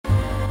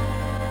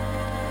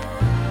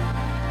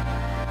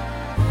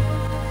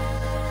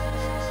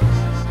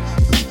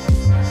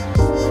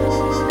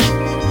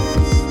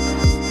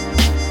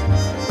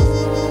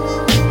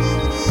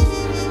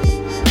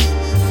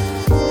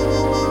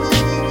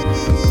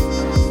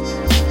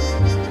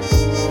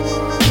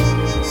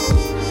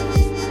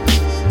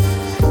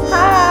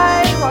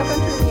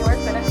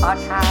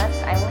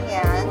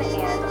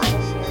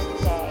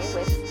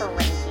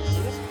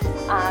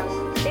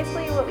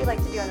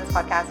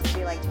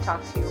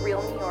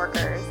real New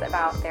Yorkers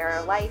about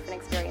their life and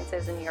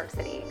experiences in New York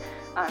City.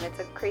 It's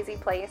a crazy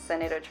place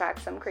and it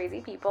attracts some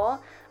crazy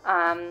people.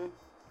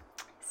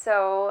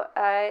 So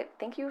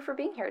thank you for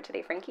being here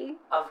today, Frankie.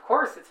 Of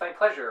course, it's my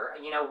pleasure.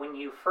 You know, when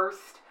you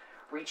first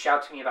reached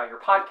out to me about your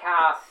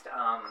podcast,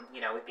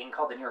 it being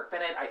called the New York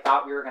Minute, I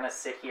thought we were going to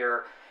sit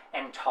here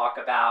and talk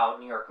about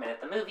New York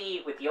Minute, the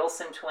movie with the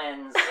Olsen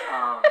twins.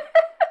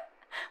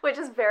 Which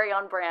is very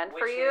on brand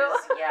for you.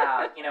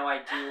 I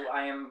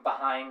am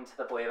behind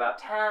The Boy About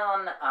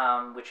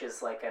Town, which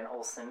is like an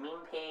Olsen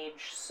meme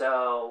page.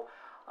 So,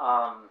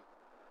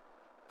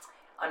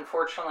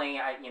 unfortunately,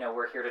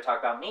 we're here to talk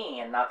about me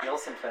and not the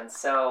Olsen twins.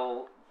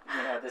 So,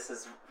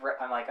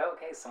 I'm like, oh,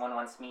 okay, someone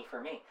wants me for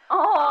me.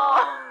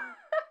 Oh.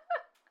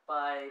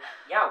 But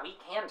yeah, we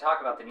can talk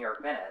about the New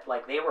York Minute.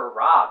 Like, they were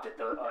robbed at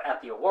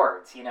the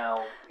awards.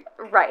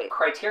 Right.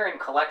 Criterion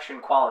Collection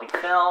quality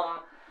film.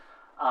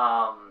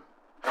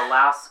 The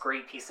last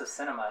great piece of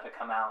cinema to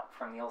come out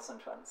from the Olsen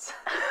twins.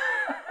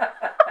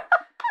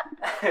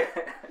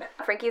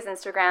 Frankie's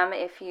Instagram,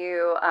 if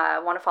you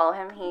want to follow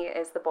him, he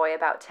is The Boy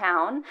About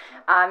Town.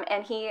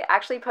 And he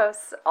actually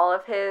posts all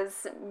of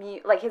his,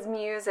 his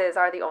muses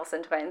are the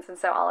Olsen twins. And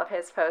so all of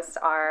his posts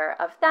are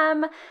of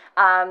them,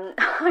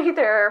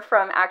 either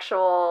from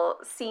actual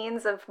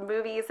scenes of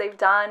movies they've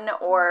done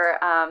or,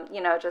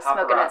 just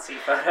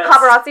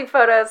paparazzi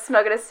photos,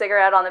 smoking a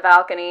cigarette on the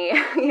balcony,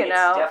 It's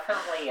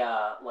definitely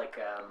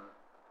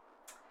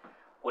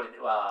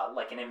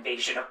like an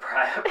invasion of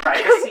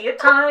privacy at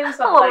times.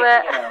 A little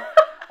bit.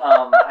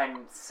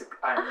 I'm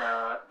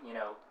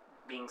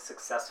being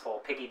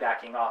successful,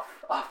 piggybacking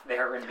off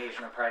their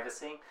invasion of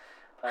privacy.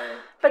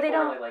 But they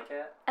don't really like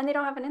it, and they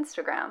don't have an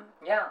Instagram.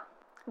 Yeah.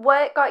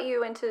 What got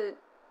you into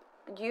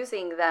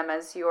using them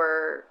as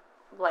your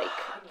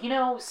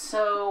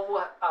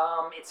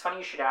it's funny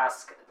you should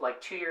ask.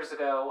 Like 2 years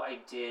ago,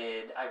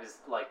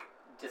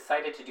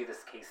 decided to do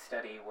this case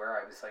study where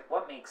I was like,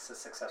 what makes a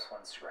successful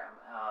Instagram?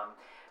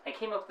 I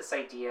came up with this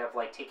idea of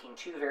taking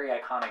two very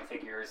iconic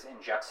figures and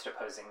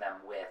juxtaposing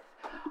them with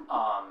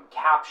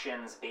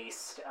captions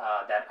based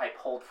that I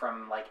pulled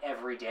from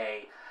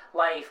everyday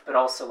life, but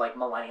also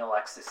millennial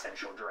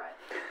existential dread.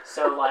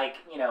 So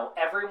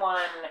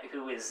everyone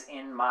who is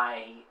in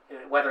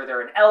whether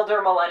they're an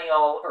elder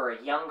millennial or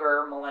a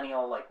younger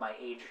millennial, my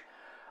age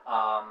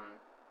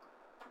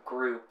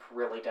group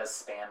really does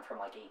span from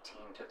 18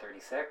 to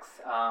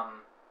 36,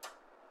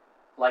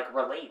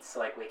 relates to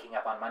waking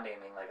up on Monday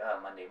and being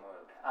Monday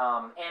mood.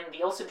 And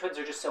the Olsen twins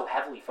are just so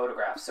heavily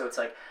photographed, so it's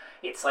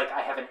like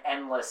I have an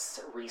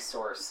endless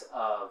resource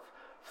of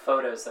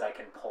photos that I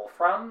can pull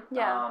from.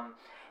 Yeah.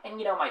 And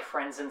my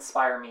friends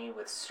inspire me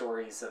with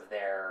stories of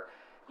their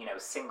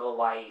single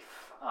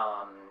life.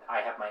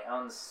 I have my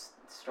own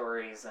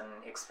stories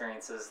and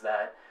experiences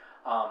that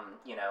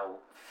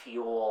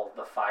fuel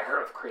the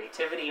fire of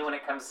creativity when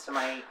it comes to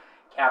my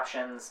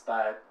captions.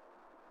 But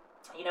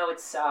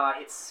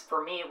it's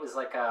for me, it was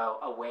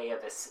a way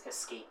of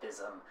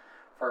escapism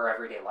for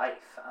everyday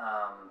life,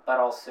 but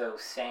also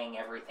saying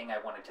everything I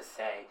wanted to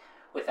say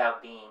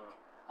without being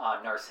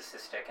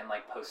narcissistic and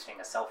posting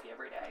a selfie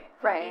every day.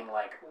 Right. Being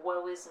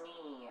woe is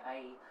me.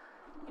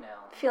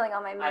 Feeling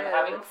all my moods. I'm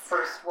having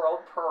first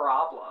world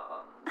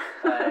problems,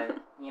 but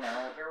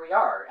here we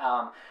are.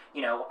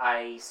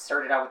 I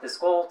started out with this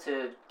goal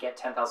to get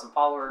 10,000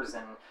 followers,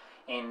 and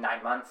in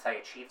 9 months I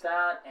achieved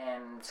that.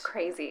 And it's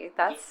crazy.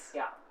 That's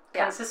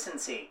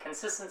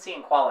consistency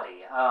and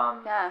quality.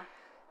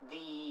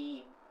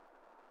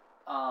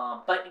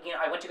 But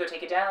I went to go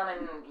take it down,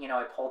 and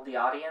I polled the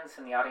audience,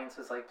 and the audience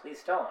was like,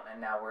 "Please don't." And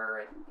now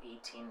we're at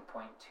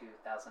 18.2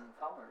 thousand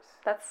followers.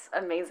 That's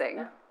amazing.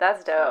 Yeah.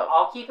 That's dope. So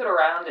I'll keep it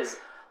around as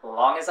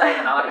long as I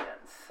have an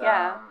audience.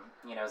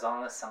 As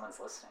long as someone's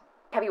listening.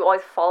 Have you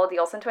always followed the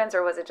Olsen twins,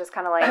 or was it just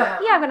kind of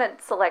I'm gonna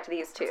select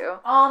these two?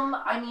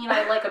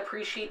 I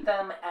appreciate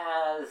them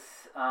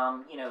as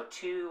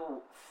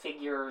two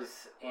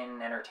figures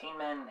in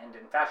entertainment and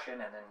in fashion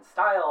and in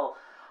style.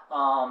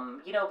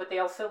 But they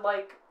also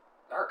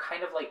are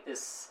kind of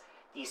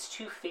these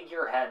two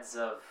figureheads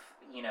of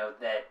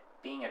that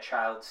being a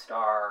child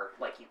star,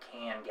 you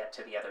can get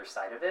to the other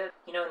side of it,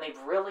 and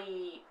they've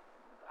really,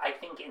 I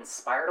think,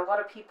 inspired a lot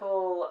of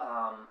people.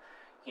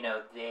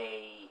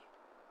 They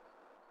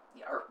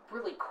are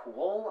really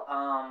cool.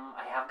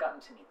 I have gotten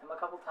to meet them a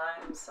couple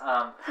times,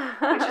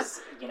 which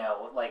is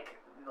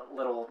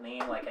little old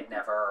me, I'd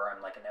never,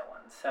 I'm a no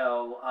one.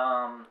 So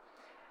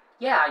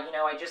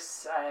I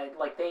just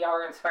they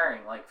are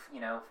inspiring,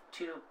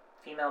 two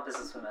female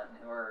businesswomen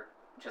who are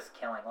just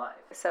killing life.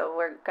 So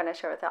we're gonna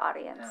share with the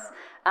audience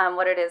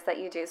what it is that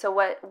you do. So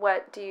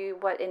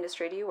what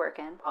industry do you work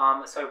in?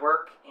 So I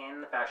work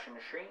in the fashion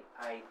industry.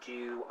 I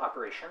do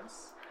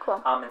operations.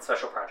 Cool. And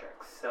special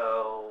projects.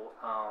 So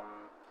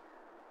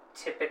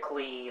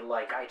typically,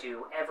 I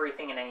do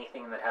everything and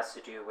anything that has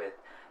to do with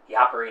the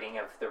operating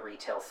of the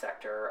retail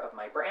sector of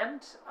my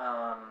brand,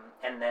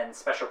 and then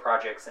special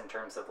projects in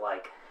terms of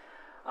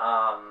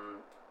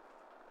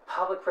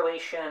public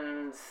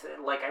relations.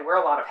 I wear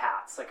a lot of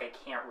hats. I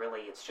can't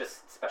really. It's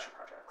just special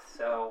projects.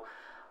 So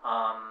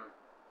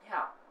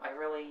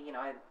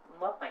I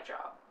love my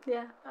job.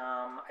 Yeah.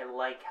 I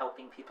like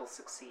helping people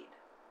succeed.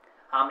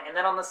 And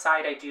then on the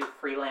side, I do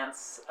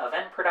freelance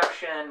event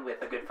production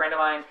with a good friend of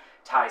mine,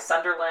 Ty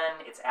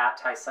Sunderland. It's at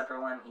Ty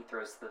Sunderland. He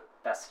throws the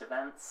best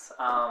events.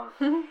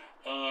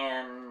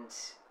 And,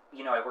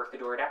 I work the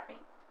door at Acme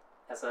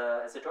as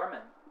a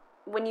doorman.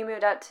 When you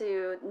moved out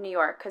to New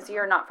York, because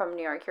you're not from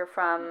New York, you're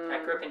from... I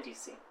grew up in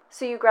D.C.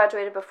 So you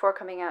graduated before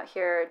coming out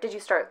here. Did you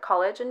start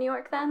college in New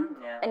York then?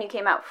 Mm-hmm, yeah. And you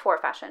came out for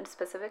fashion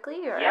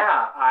specifically? Or?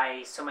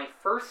 Yeah, so my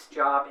first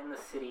job in the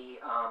city,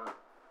 I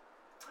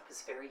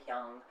was very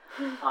young.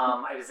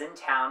 I was in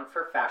town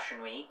for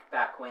Fashion Week,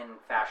 back when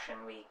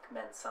Fashion Week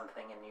meant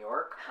something in New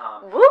York.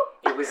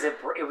 It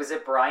was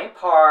at Bryant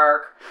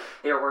Park.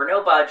 There were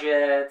no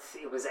budgets.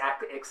 It was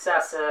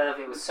excessive.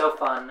 It was so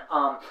fun.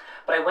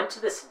 But I went to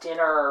this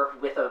dinner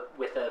with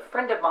a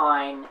friend of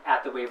mine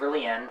at the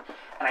Waverly Inn,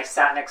 and I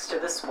sat next to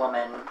this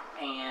woman.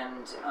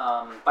 And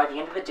by the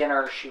end of the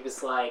dinner, she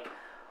was like,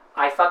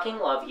 "I fucking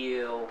love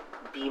you.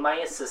 Be my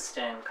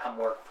assistant. Come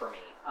work for me."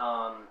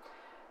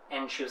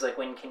 And she was like,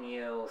 "When can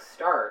you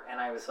start?" And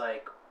I was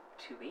like,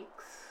 2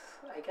 weeks,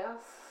 I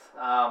guess.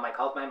 I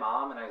called my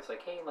mom and I was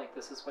like, "Hey,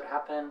 this is what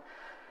happened.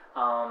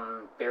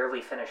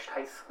 Barely finished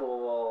high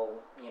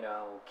school,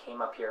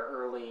 came up here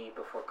early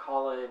before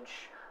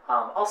college.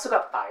 Also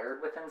got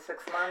fired within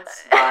 6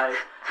 months, but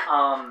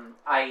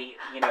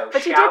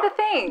But you did the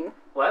thing.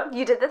 What?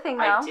 You did the thing,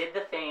 though. I did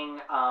the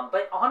thing,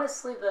 but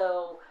honestly,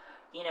 though,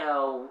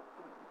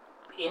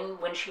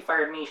 when she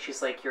fired me,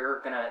 she's like,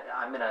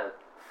 I'm gonna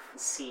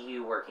see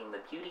you working the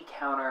beauty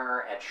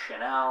counter at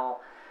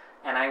Chanel.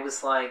 And I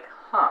was like,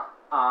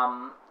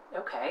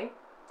 okay,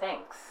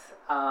 thanks.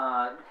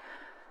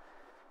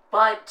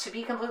 But to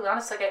be completely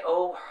honest, I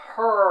owe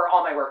her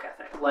all my work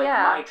ethic.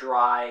 My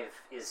drive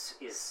is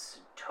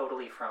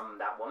totally from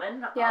that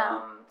woman.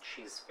 Yeah.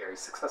 She's very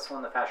successful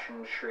in the fashion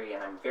industry,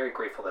 and I'm very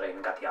grateful that I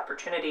even got the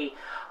opportunity.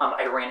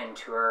 I ran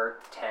into her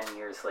 10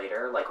 years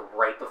later,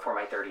 right before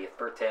my 30th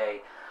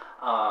birthday.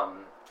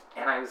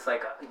 And I was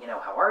like,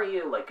 how are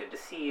you? Good to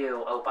see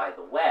you. Oh, by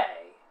the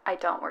way, I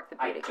don't work the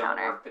beauty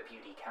counter. I don't work the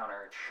beauty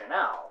counter at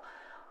Chanel.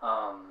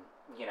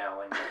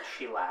 And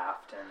she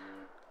laughed,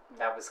 and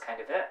that was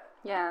kind of it.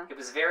 Yeah. It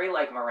was very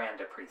like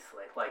Miranda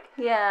Priestley.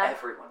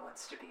 Everyone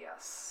wants to be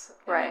us.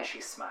 And then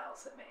she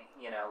smiles at me.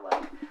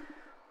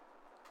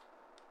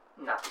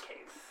 Not the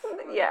case.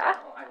 Yeah.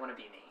 I want to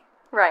be me.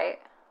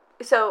 Right.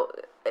 So,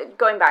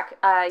 going back,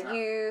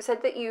 you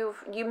said that you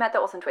met the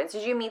Olsen twins.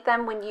 Did you meet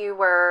them when you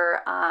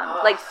were,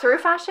 through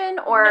fashion?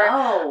 Or,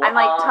 no, I'm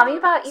tell me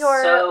about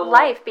your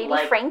life.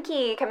 Baby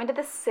Frankie coming to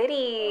the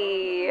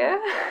city.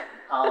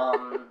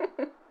 I'm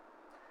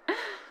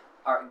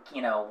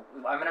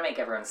going to make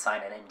everyone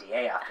sign an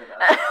NDA after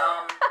this.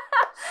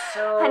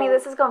 Honey,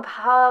 this is going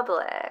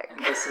public.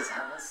 This is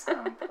how this is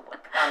going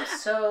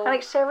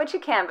public. Share what you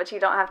can, but you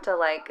don't have to,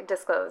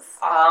 disclose.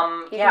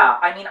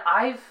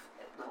 I've...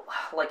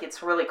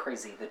 it's really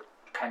crazy, the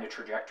kind of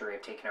trajectory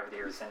I've taken over the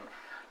years.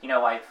 And,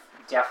 I've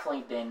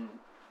definitely been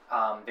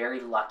very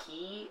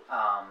lucky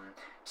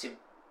to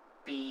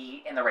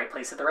be in the right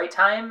place at the right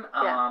time.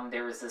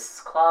 There was this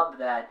club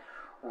that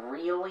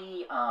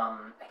really,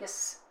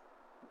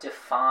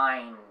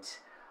 defined,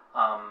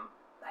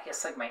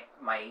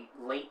 my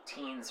late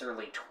teens,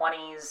 early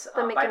 20s.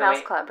 The Mickey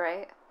Mouse Club,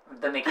 right?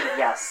 The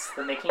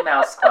Mickey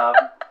Mouse Club.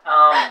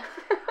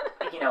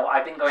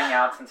 I've been going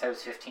out since I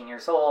was 15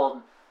 years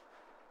old.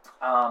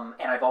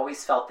 And I've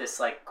always felt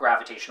this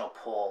gravitational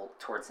pull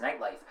towards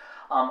nightlife.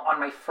 On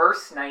my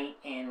first night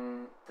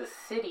in the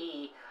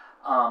city,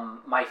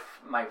 my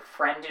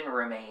friend and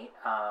roommate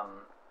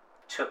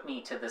took me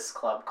to this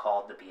club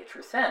called the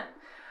Beatrice Inn.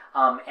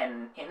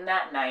 And in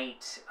that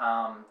night,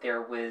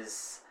 there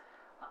was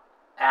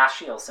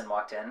Ashley Olsen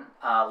walked in.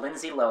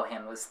 Lindsay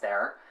Lohan was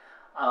there.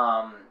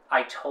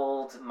 I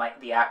told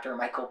the actor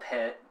Michael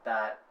Pitt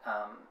that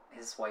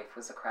his wife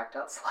was a cracked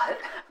out slut.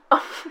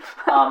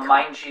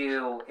 Mind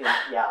you,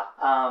 not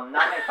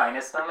my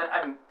finest moment.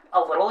 I'm a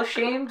little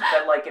ashamed,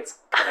 but it's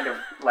kind of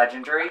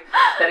legendary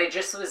that I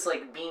just was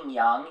being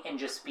young and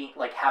just being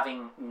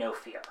having no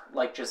fear,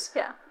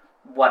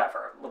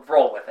 whatever,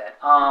 roll with it.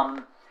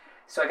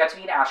 So I got to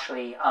meet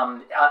Ashley.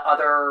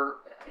 Other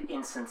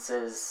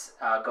instances,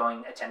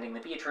 attending the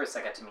Beatrice,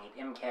 I got to meet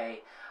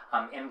MK.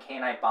 MK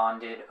and I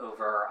bonded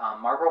over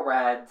Marlboro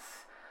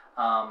Reds,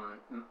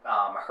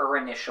 her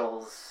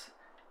initials,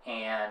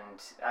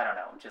 and I don't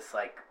know, just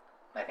I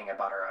think I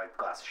bought her a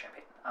glass of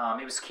champagne.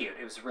 It was cute.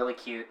 It was really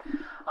cute.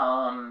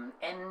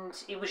 And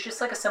it was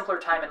just a simpler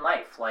time in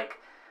life. And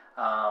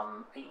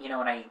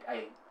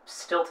I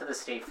still to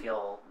this day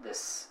feel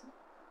this,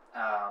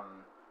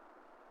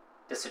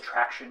 this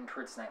attraction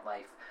towards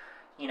nightlife.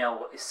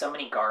 So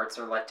many guards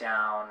are let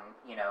down,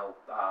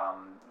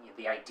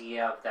 the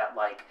idea of that,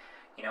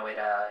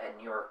 at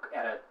New York,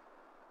 at a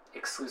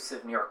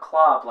exclusive New York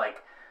club,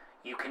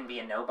 you can be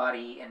a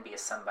nobody and be a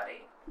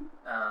somebody,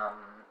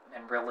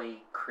 and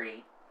really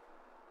create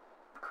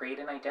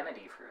an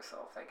identity for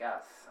yourself, I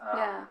guess.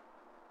 Yeah.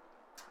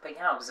 But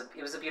yeah,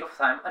 it was a beautiful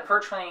time.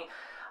 Unfortunately,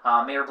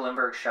 Mayor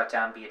Bloomberg shut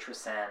down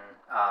Beatrice Inn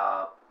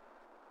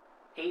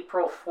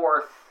April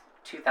 4th,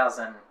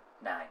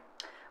 2009.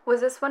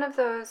 Was this one of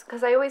those,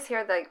 because I always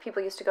hear that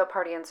people used to go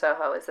party in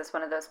Soho. Is this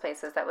one of those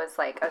places that was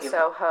like a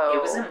Soho?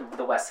 It was in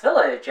the West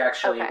Village,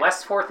 actually. Okay.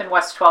 West 4th and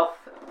West 12th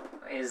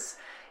is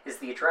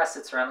the address.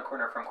 It's around the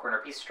corner from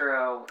Corner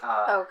Bistro.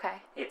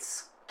 Okay.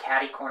 It's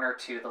catty corner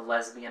to the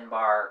lesbian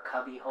bar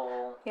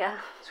Cubbyhole. Yeah.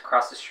 It's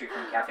across the street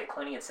from Cafe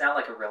Clooney. It's now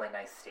like a really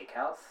nice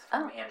steakhouse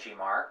from Angie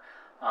Marr.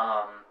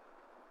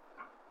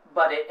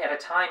 But at a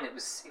time, it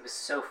was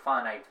so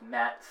fun. I've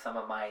met some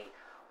of my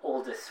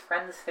oldest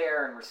friends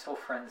there, and we're still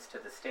friends to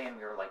this day, and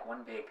we were like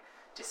one big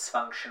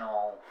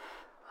dysfunctional,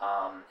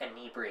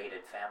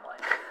 inebriated family.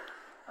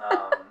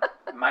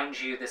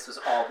 Mind you, this was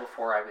all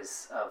before I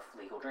was of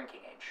legal drinking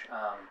age.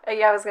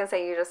 Yeah, I was going to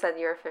say, you just said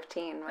you were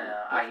 15 when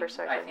you first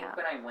started I think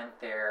when I went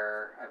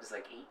there, I was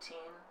like 18.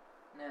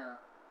 No.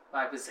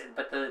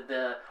 But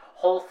the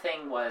whole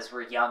thing was,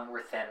 we're young,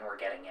 we're thin, we're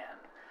getting in.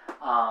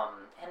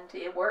 And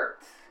it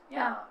worked.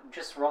 Yeah.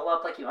 Just roll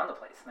up like you own the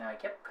place. And they're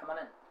like, yep, come on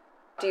in.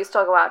 Do you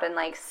still go out and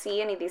like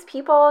see any of these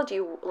people? Do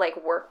you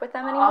like work with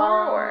them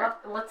anymore? Or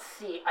let's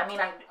see. I mean,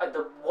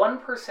 the one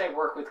person I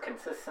work with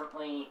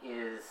consistently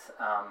is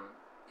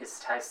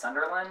Ty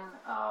Sunderland.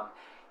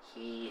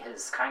 He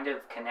has kind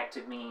of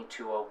connected me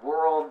to a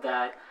world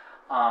that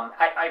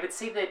I would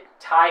say that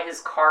Ty has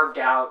carved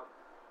out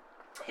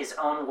his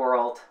own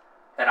world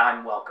that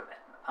I'm welcome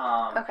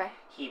in. Okay.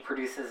 He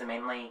produces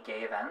mainly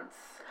gay events.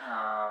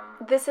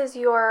 This is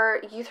you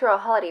throw a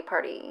holiday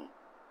party.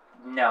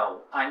 No,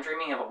 I'm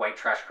Dreaming of a White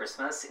Trash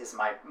Christmas is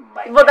my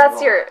well,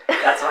 that's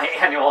my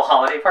annual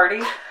holiday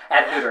party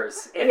at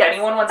Hooters. If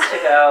anyone wants to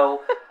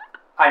go,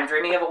 I'm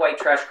Dreaming of a White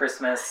Trash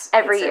Christmas.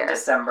 Every year. In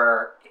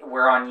December.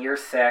 We're on year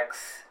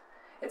 6.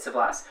 It's a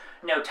blast.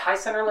 No, Ty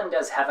Sunderland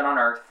does Heaven on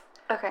Earth.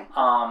 Okay.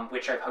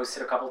 Which I've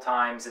hosted a couple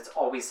times.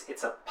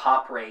 It's a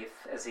pop rave,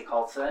 as he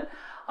calls it.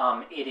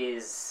 It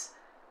is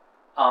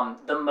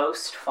the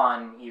most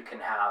fun you can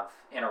have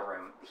in a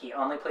room. He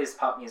only plays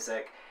pop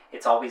music.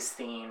 It's always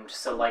themed.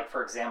 So, like,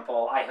 for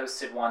example, I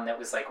hosted one that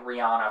was like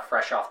Rihanna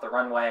fresh off the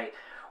runway,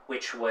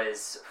 which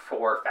was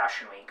for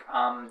Fashion Week.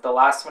 The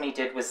last one he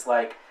did was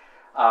like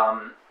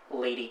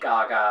Lady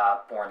Gaga,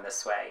 Born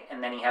This Way.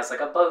 And then he has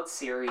like a boat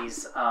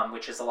series,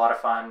 which is a lot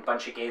of fun.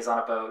 Bunch of gays on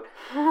a boat.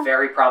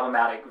 Very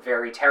problematic,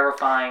 very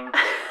terrifying,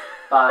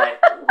 but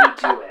we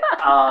do it.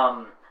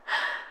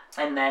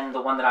 And then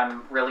the one that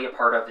I'm really a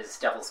part of is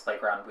Devil's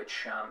Playground,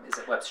 which is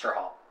at Webster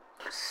Hall.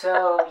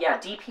 So, yeah,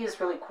 DP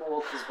is really cool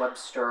because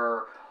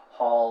Webster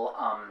Hall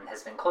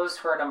has been closed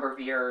for a number of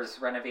years,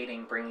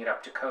 renovating, bringing it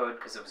up to code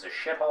because it was a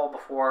shithole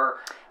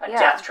before.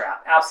 Death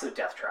trap. Absolute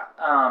death trap.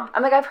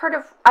 I'm like, I've heard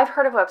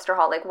of Webster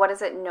Hall. Like, what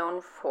is it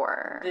known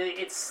for?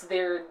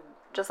 They're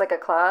just like a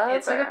club?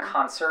 It's like a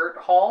concert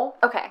hall.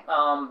 Okay.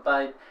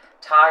 But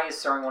Ty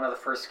is throwing one of the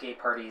first gay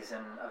parties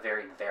in a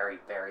very, very,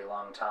 very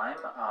long time.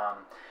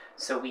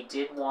 So we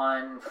did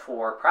one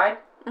for Pride,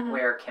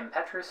 where Kim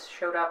Petras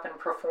showed up and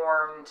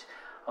performed.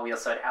 We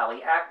also had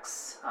Ali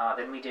X.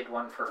 Then we did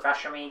one for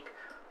Fashion Week,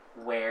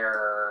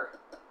 where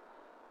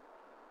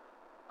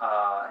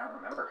I don't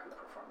remember who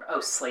performed.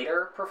 Oh,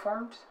 Slater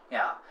performed.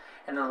 Yeah.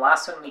 And then the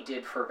last one we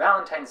did for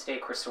Valentine's Day,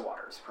 Crystal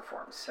Waters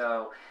performed.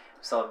 So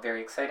it was all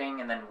very exciting.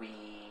 And then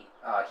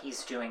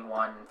he's doing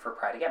one for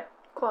Pride again.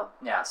 Cool.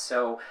 Yeah.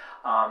 So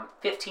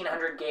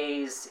 1,500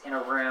 gays in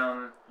a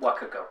room. What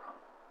could go wrong?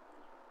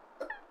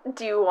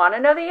 Do you want to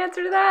know the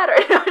answer to that? Or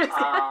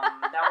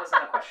that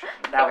wasn't a question.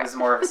 That was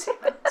more of a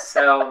statement.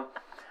 So,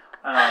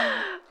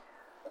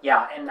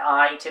 yeah, and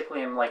I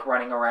typically am like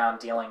running around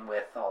dealing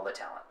with all the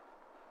talent.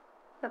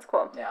 That's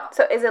cool. Yeah.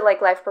 So is it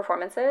like live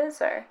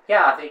performances or?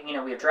 Yeah,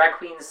 we have drag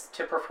queens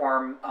to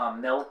perform.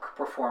 Milk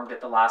performed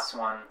at the last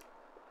one.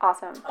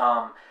 Awesome.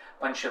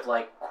 Bunch of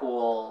like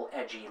cool,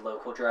 edgy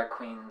local drag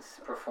queens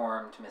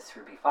performed. Miss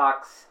Ruby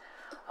Fox,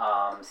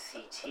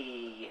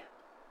 CT.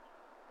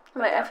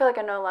 I feel like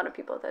I know a lot of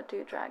people that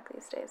do drag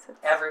these days.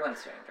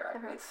 Everyone's doing drag.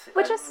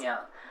 Yeah.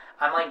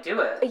 I'm like,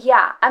 do it.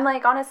 Yeah, I'm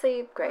like,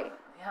 honestly, great.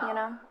 Yeah. You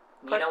know?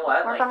 You know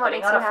what? Like,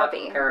 putting on a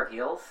fucking pair of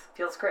heels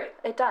feels great.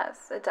 It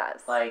does. It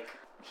does. Like,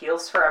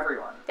 heels for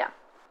everyone. Yeah.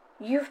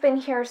 You've been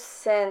here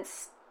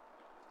since...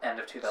 End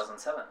of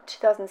 2007.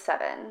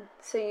 2007.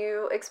 So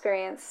you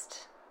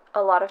experienced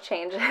a lot of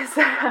changes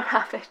that have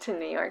happened in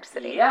New York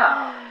City.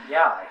 Yeah,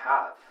 I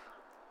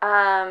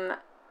have.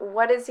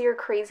 What is your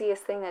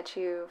craziest thing that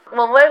you've...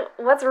 Well,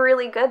 what's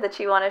really good that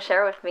you want to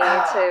share with me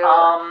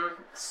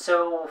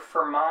So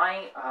for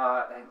my...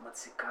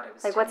 let's see, God, it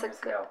was like, 10 years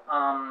ago.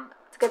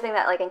 It's a good thing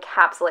that, like,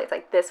 encapsulates,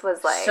 like, this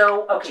was, like,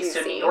 So, okay, juicy.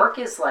 So New York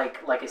is, like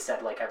I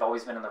said, like, I've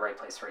always been in the right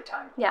place, right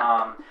time.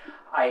 Yeah.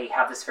 I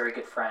have this very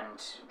good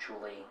friend,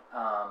 Julie,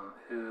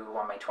 who,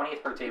 on my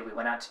 20th birthday, we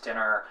went out to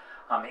dinner.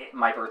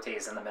 My birthday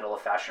is in the middle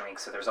of Fashion Week,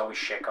 so there's always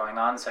shit going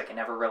on, so I can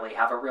never really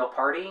have a real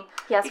party.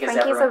 Yes,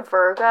 Frankie's a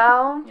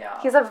Virgo. Yeah.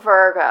 He's a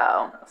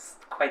Virgo. That's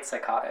quite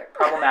psychotic.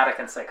 Problematic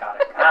and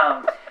psychotic.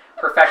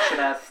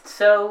 Perfectionist.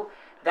 So,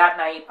 that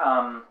night,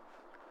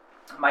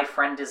 my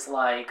friend is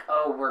like,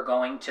 oh, we're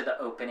going to the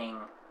opening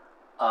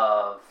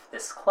of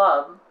this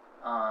club,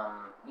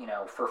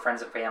 for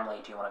friends and family.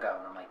 Do you want to go?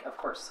 And I'm like, of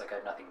course. Like, I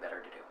have nothing better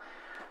to do.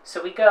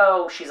 So we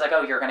go. She's like,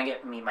 oh, you're going to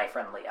meet my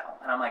friend Leo.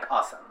 And I'm like,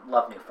 awesome.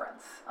 Love new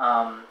friends.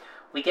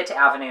 We get to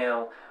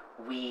Avenue.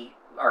 We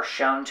are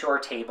shown to our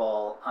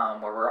table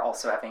where we're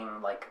also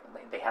having,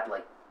 they had,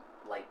 light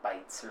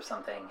bites or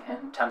something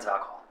and tons of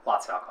alcohol.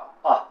 Lots of alcohol.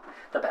 Oh,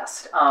 the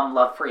best.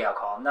 Love free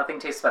alcohol. Nothing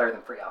tastes better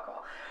than free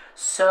alcohol.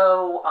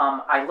 So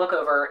I look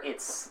over.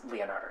 It's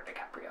Leonardo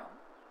DiCaprio.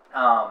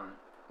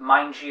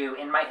 Mind you,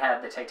 in my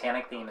head, the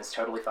Titanic theme is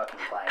totally fucking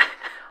playing.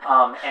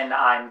 And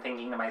I'm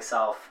thinking to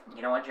myself,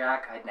 you know what,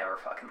 Jack? I'd never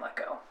fucking let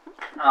go.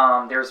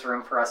 There's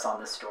room for us on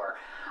this tour.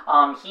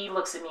 He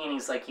looks at me and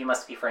he's like, you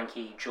must be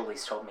Frankie.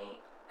 Julie's told me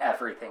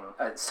everything,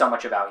 so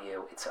much about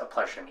you. It's a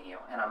pleasure to meet you.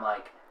 And I'm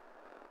like,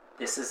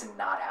 this is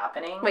not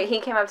happening. Wait,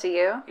 he came up to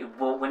you?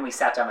 When we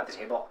sat down at the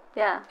table.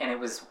 Yeah. And it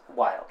was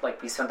wild.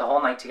 Like, we spent the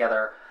whole night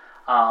together.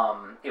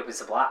 It was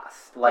a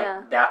blast.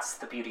 That's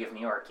the beauty of New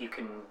York. You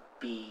can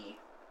be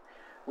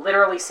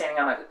literally standing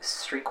on a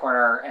street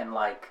corner and,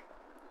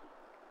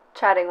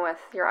 chatting with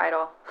your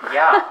idol.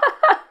 Yeah.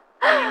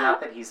 I mean,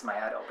 not that he's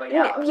my idol, but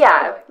yeah.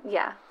 Yeah, totally.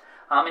 yeah.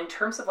 In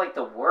terms of,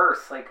 the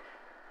worst,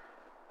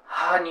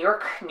 New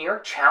York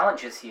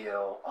challenges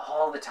you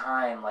all the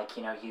time.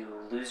 You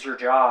lose your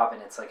job,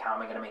 and it's like, how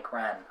am I going to make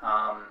rent?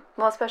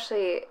 Well,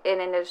 especially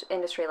in an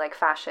industry like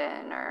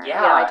fashion or,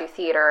 I do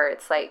theater.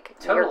 It's like,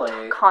 totally.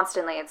 You're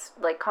constantly, it's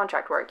like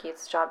contract work.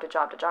 It's job to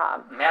job to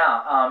job.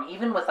 Yeah,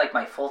 even with,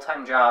 my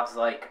full-time jobs,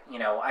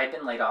 I've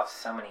been laid off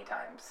so many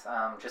times,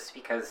 just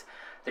because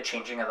the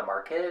changing of the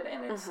market,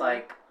 and it's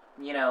I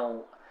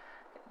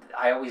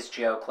always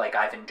joke,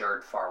 I've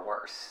endured far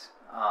worse.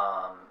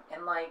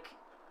 And,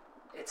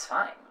 it's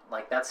fine.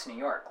 That's New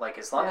York.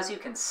 As long as you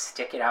can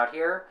stick it out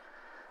here,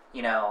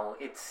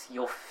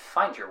 you'll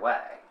find your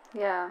way.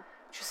 Yeah.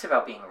 It's just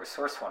about being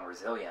resourceful and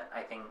resilient.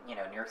 I think, New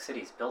York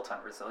City's built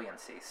on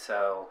resiliency,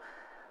 so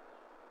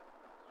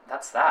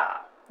that's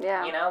that.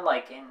 Yeah.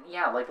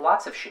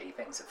 Lots of shitty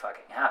things have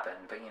fucking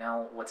happened, but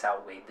what's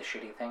outweighed the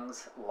shitty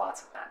things?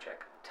 Lots of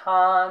magic.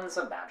 Tons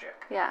of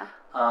magic. Yeah.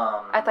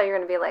 I thought you were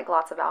going to be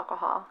lots of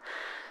alcohol.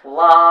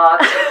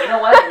 Lots. You know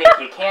what? And if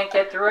you can't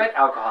get through it,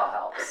 alcohol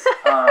helps.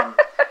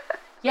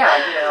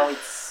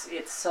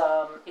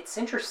 It's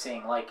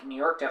interesting. New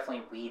York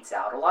definitely weeds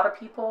out a lot of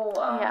people.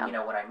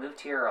 When I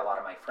moved here, a lot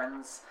of my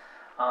friends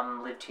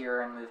lived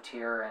here and moved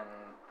here, and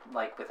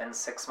within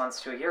 6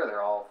 months to a year,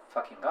 they're all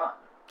fucking gone.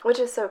 Which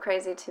is so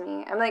crazy to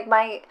me. I'm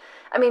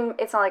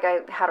it's not like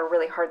I had a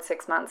really hard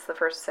 6 months, the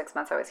first 6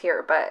 months I was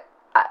here, but,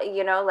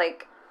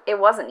 it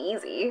wasn't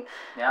easy.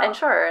 Yeah. And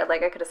sure,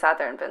 I could have sat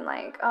there and been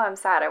like, oh, I'm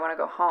sad, I want to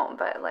go home,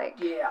 but,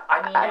 yeah,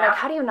 I'm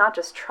how do you not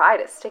just try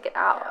to stick it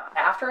out?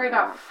 Yeah. After I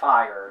got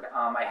fired,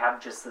 I had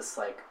just this,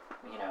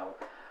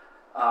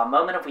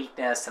 moment of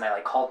weakness, and I,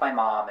 called my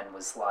mom and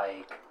was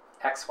like,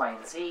 X, Y,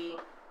 and Z.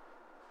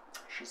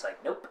 She's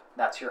like, nope,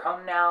 that's your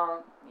home now.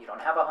 You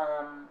don't have a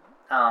home.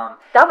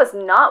 That was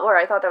not where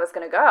I thought that was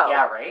going to go.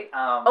 Yeah, right?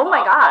 Oh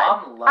my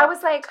God. Mom loved I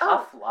was like,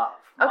 tough love.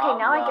 Okay, Mom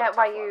now I get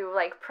why love. you,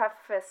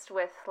 prefaced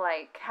with,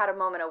 had a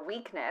moment of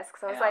weakness.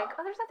 Because I was like,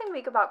 oh, there's nothing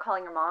weak about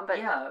calling your mom, but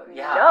yeah.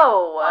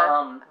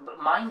 no.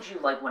 But mind you,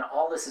 when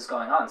all this is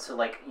going on, so,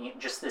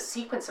 just this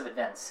sequence of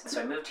events.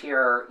 So I moved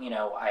here,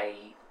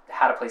 I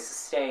had a place to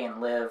stay and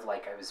live. I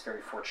was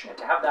very fortunate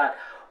to have that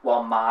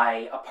while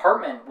my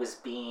apartment was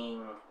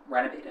being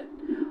renovated.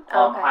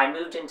 Okay. I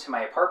moved into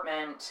my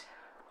apartment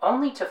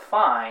only to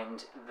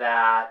find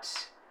that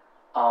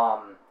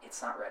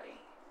it's not ready.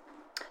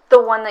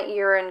 The one that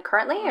you're in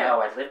currently? Or?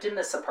 No, I lived in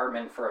this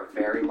apartment for a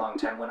very long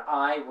time. When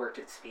I worked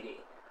at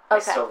Speedy, I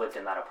still lived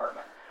in that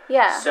apartment.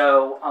 Yeah.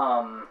 So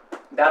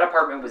that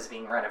apartment was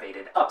being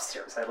renovated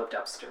upstairs. I lived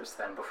upstairs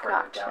then before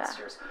I moved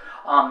downstairs.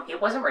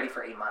 It wasn't ready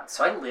for 8 months.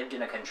 So I lived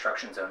in a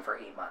construction zone for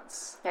 8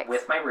 months. Yikes.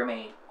 With my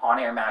roommate on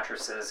air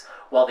mattresses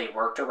while they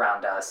worked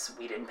around us.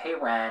 We didn't pay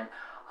rent.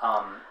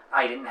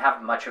 I didn't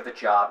have much of a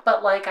job.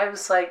 But, I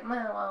was like,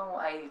 well,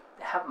 I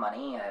have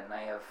money and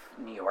I have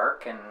New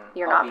York and...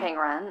 You're not paying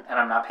rent. And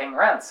I'm not paying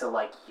rent, so,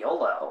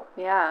 YOLO.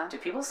 Yeah. Do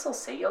people still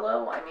say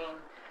YOLO? I mean,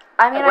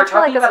 I feel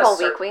like this whole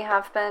week we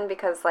have been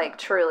because,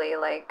 truly,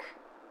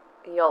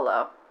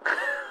 YOLO.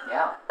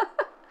 Yeah.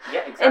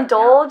 Yeah, exactly.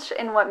 Indulge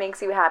in what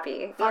makes you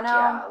happy, Fuck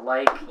yeah.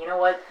 You know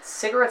what?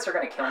 Cigarettes are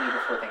going to kill me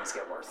before things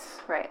get worse.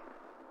 Right.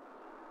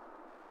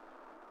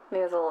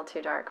 Maybe it was a little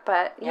too dark,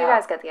 but you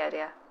guys get the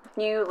idea.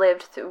 You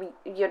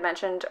had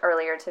mentioned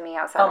earlier to me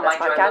outside of this podcast.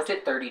 Oh, mind you, I lived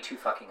at 32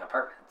 fucking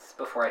apartments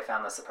before I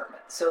found this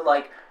apartment. So,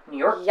 New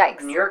York...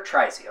 Yikes. New York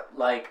tries you.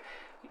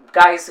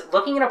 Guys,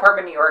 looking at an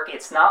apartment in New York,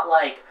 it's not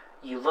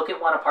you look at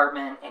one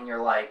apartment and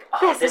you're like,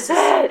 oh, this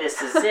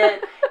is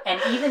it.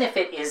 And even if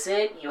it is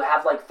it, you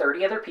have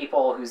 30 other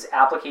people whose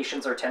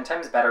applications are 10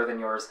 times better than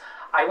yours.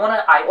 I want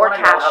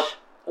to know how...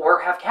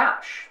 Or have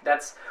cash.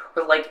 That's...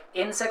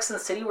 in Sex and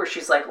the City where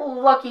she's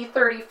lucky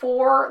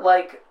 34,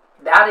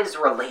 that is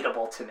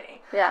relatable to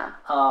me. Yeah.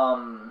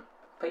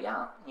 But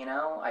yeah,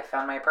 I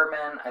found my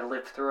apartment. I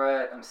lived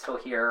through it. I'm still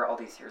here all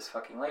these years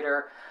fucking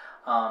later.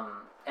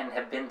 and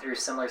have been through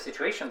similar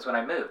situations when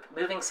I moved.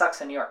 Moving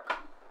sucks in New York.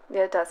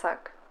 Yeah, it does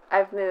suck.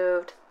 I've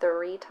moved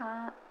 3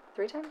 times.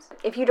 3 times?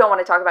 If you don't want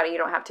to talk about it, you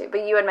don't have to.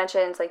 But you had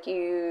mentioned like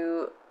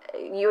you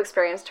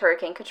experienced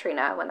Hurricane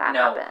Katrina when that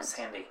happened. No,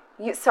 Sandy.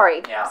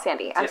 Sorry, Yeah.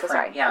 Sandy. I'm so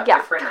sorry. Yeah,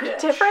 different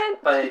dish.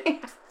 Different? But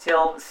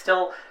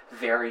still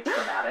very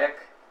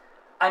traumatic.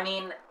 I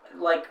mean,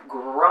 like,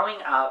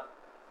 growing up,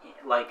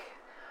 like,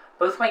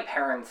 both my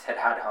parents had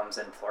homes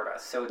in Florida.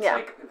 So it's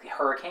like,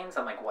 hurricanes,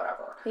 I'm like,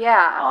 whatever.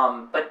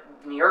 Yeah. But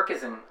New York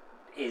is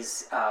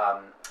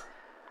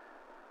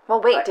well,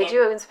 wait, did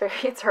you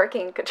experience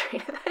Hurricane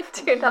Katrina then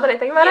too, now that I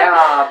think about it?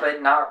 Yeah, but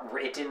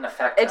it didn't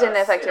affect us. It didn't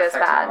affect you as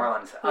bad. New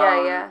Orleans.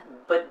 Yeah.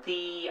 But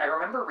I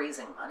remember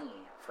raising money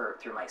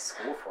through my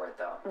school for it,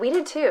 though. We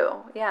did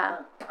too, yeah.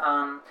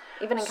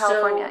 Even in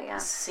California, yeah.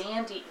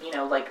 Sandy,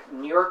 like,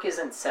 New York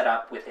isn't set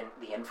up within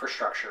the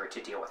infrastructure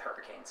to deal with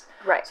hurricanes.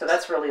 Right. So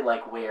that's really,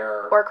 like,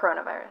 where... Or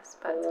coronavirus,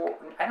 but...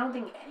 I don't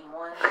think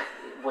anyone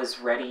was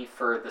ready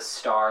for the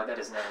star that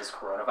is known as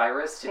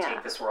coronavirus to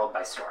take this world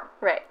by storm.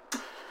 Right.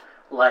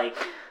 Like,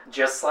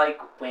 just like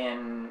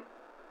when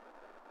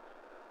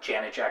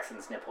Janet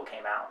Jackson's nipple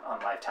came out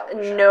on live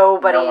television. No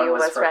one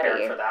was prepared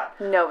ready for that.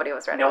 Nobody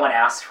was ready. No one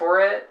asked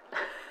for it,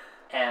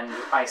 and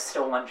I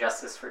still want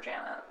justice for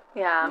Janet.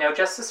 Yeah. No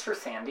justice for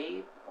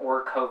Sandy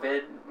or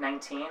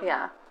COVID-19.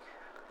 Yeah.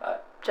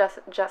 But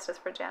justice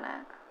for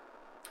Janet.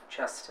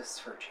 Justice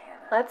for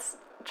Janet. Let's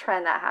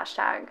trend that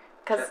hashtag.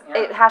 Because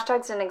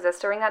hashtags didn't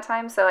exist during that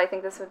time, so I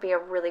think this would be a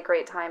really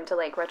great time to,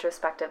 like,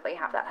 retrospectively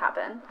have that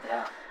happen.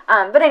 Yeah.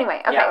 But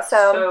anyway, okay,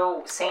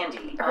 so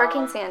Sandy.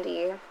 Hurricane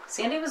Sandy.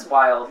 Sandy was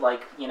wild.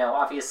 Like,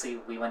 obviously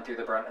we went through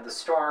the brunt of the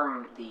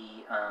storm.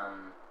 The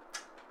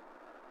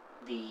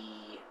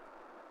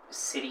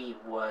city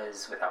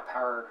was without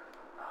power.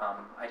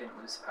 I didn't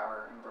lose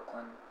power in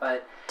Brooklyn,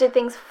 but... Did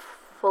things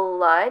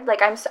flood?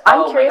 Like, I'm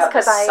curious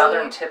because the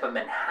southern tip of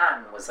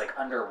Manhattan was, like,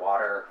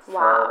 underwater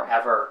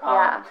forever.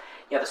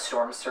 Yeah, the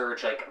storm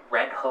surge, like,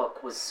 Red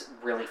Hook was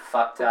really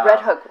fucked up.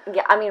 Red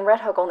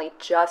Hook only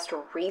just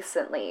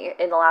recently,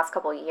 in the last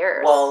couple of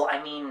years. Well,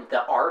 I mean,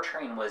 the R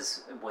train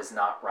was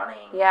not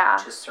running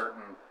to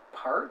certain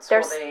parts.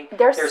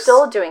 They're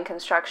still doing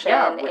construction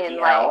in, the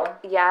like, L.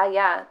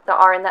 the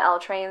R and the L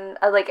train.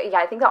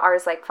 I think the R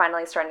is, like,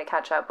 finally starting to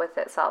catch up with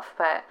itself,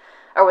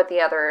 or with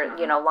the other,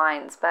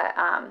 lines. But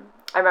I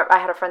remember I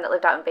had a friend that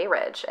lived out in Bay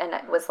Ridge, and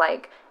it was,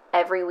 like,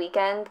 every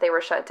weekend they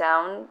were shut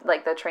down.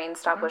 Like, the train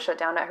stop was shut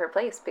down at her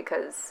place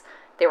because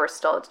they were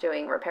still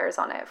doing repairs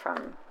on it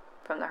from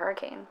the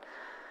hurricane.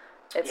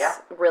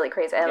 It's really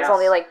crazy. And it was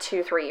only, like,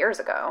 2-3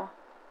 years ago.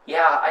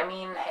 Yeah, I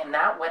mean, and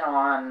that went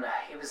on,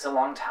 it was a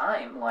long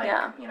time, like,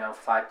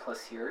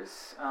 5+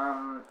 years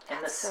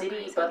in the city.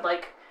 Crazy. But,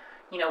 like,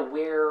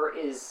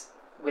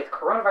 with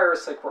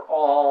coronavirus, like, we're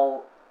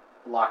all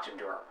locked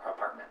into our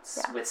apartments.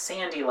 Yeah. With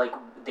Sandy, like,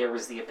 there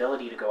was the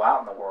ability to go out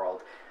in the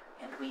world,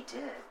 and we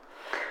did.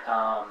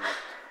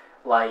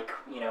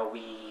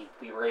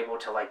 We were able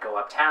to, like, go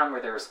uptown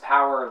where there was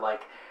power.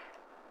 Like,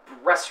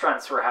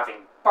 restaurants were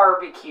having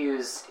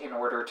barbecues in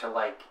order to,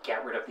 like,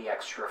 get rid of the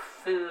extra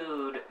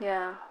food.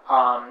 Yeah.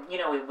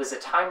 It was a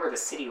time where the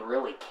city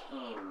really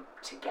came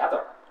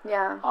together.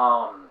 Yeah.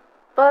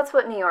 Well, that's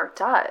what New York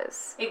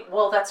does.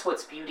 That's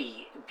what's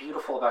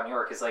beautiful about New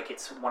York is, like,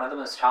 it's one of the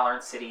most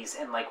tolerant cities,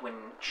 and, like,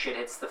 when shit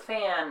hits the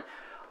fan,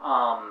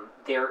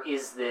 there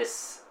is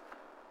this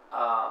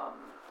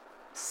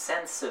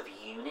sense of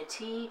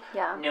unity.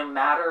 Yeah. No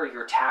matter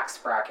your tax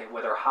bracket,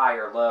 whether high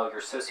or low, your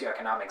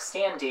socioeconomic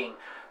standing,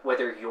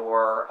 whether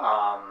your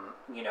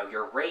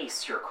your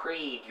race, your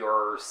creed,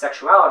 your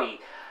sexuality,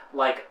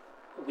 like,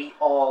 we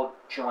all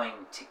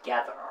join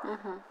together.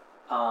 Mm-hmm.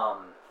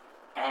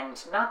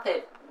 And not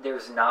that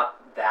there's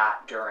not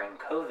that during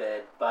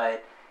COVID,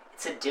 but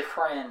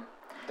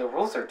the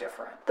rules are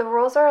different. The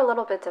rules are a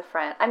little bit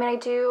different. I mean, I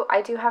do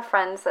have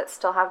friends that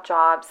still have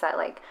jobs that,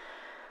 like,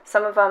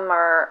 some of them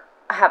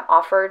have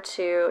offered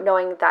to,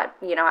 knowing that,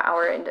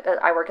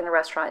 I work in the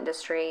restaurant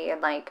industry,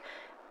 and, like,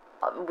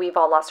 we've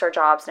all lost our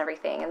jobs and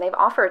everything, and they've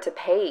offered to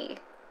pay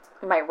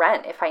my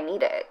rent if I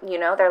need it.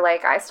 They're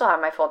like, I still have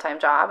my full-time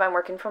job. I'm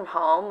working from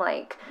home.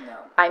 Like,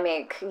 I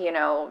make,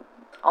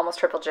 almost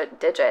triple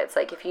digits.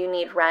 Like, if you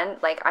need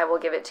rent, like, I will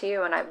give it to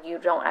you, and you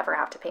don't ever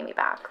have to pay me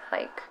back.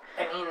 Like,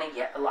 I mean,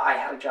 I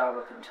had a job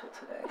up until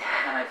today,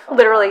 and I felt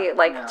literally that,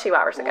 like, 2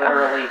 hours ago.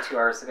 Literally 2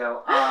 hours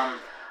ago.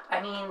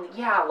 I mean,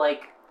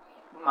 like,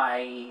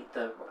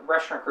 the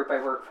restaurant group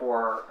I work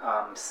for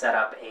set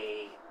up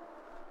a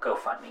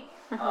GoFundMe.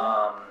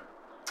 Mm-hmm.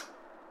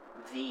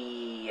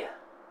 The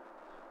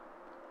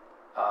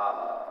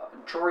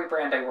jewelry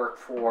brand I work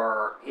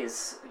for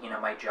is,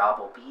 my job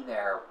will be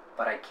there,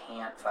 but I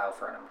can't file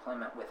for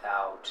unemployment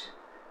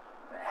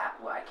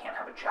I can't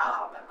have a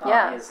job.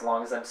 As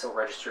long as I'm still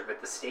registered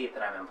with the state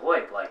that I'm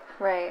employed. Like,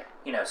 right.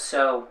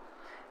 So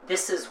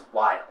this is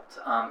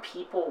wild.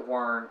 People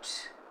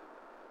weren't,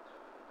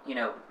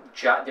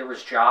 there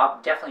was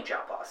definitely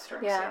job loss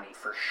during Sandy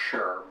for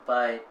sure,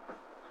 but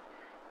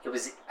it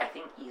was, I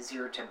think,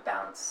 easier to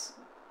bounce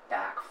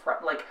back from,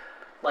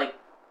 like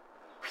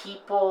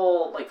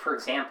people, like, for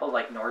example,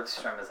 like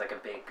Nordstrom is like a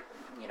big,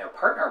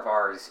 partner of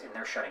ours, and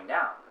they're shutting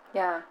down.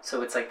 Yeah.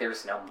 So it's like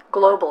there's no...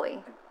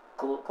 Globally.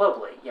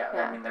 Globally, yeah.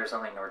 I mean, there's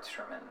only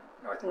Nordstrom in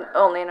North America.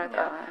 Only in North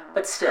America. America.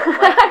 But still,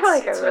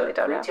 like, it's I really a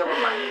don't great know. deal of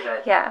money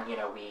that,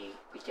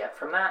 we get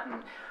from that.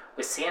 And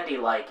with Sandy,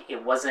 like,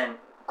 it wasn't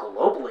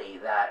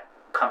globally that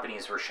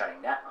companies were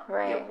shutting down.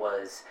 Right. It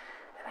was...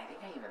 And I think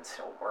I even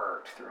still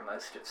worked through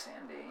most of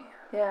Sandy.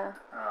 Yeah.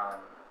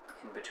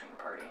 In between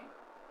partying.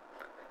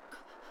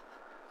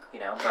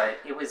 But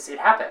it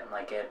happened,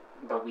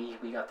 but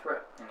we got through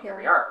it, and here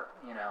we are,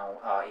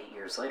 8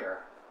 years later.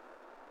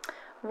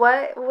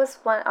 What was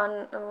one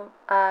on,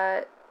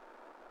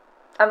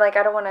 I'm like,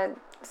 I don't want to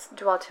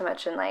dwell too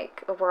much in,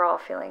 like, we're all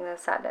feeling the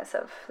sadness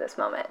of this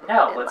moment in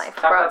let's life.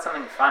 talk about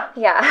something fun.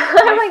 Yeah.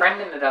 My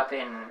friend ended up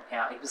in,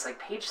 it was like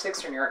page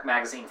 6 of New York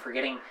Magazine for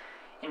getting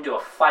into a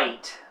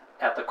fight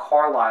at the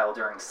Carlisle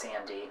during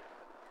Sandy.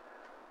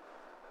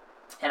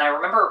 And I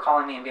remember her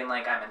calling me and being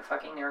like, I'm in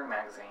fucking New York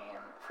Magazine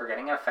for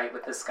getting in a fight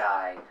with this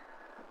guy.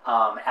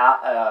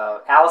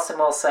 Allison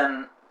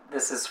Wilson,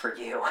 this is for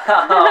you.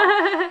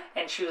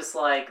 And she was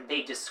like,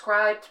 they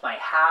described my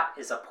hat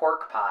as a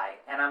pork pie.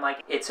 And I'm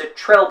like, it's a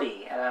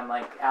trilby. And I'm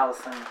like,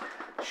 Allison,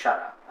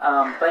 shut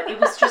up. But it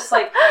was just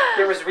like,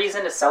 there was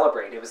reason to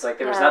celebrate. It was like,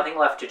 there was nothing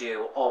left to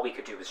do. All we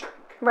could do was drink.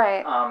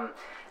 Right.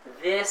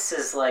 This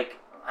is like,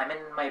 I'm in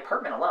my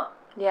apartment alone.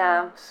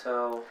 Yeah.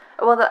 So...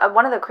 Well,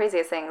 one of the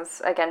craziest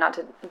things, again, not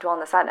to dwell on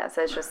the sadness,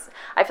 is just,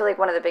 I feel like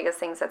one of the biggest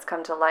things that's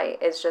come to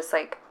light is just,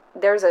 like,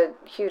 there's a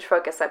huge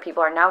focus that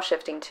people are now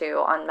shifting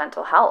to on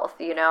mental health,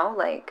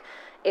 like,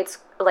 it's,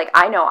 like,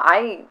 I know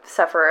I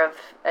suffer of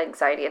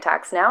anxiety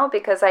attacks now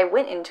because I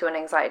went into an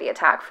anxiety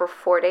attack for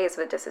 4 days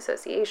with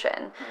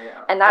disassociation.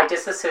 Yeah. And that, I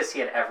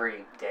dissociate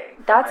every day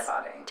from that's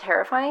my body.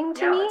 terrifying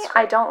to me.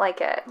 I don't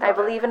like it. I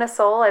believe in a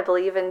soul. I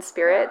believe in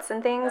spirits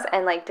and things.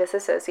 And, like,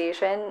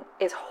 disassociation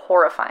is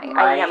horrifying.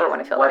 I never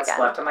want to feel that again. What's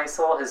left of my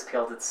soul has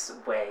peeled its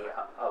way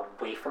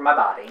away from my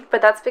body.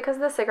 But that's because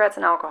of the cigarettes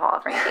and alcohol,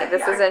 Frankie.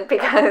 This isn't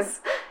because...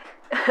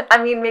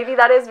 I mean, maybe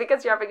that is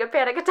because you're having a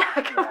panic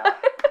attack. Yeah.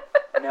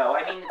 No,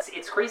 I mean,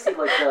 it's crazy,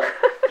 like,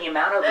 the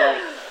amount of,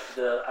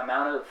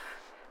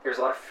 there's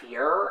a lot of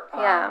fear.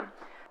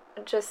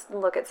 Just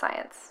look at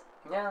science.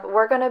 Yeah.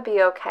 We're going to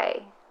be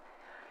okay.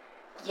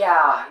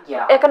 Yeah.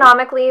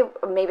 Economically,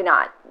 maybe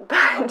not.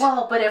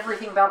 But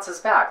everything bounces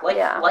back.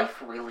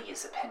 Life really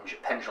is a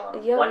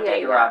pendulum. One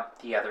day you're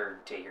up, the other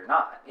day you're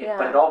not.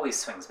 But it always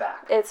swings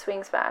back. It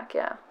swings back,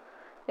 yeah.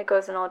 It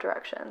goes in all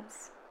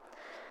directions.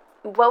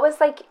 What was,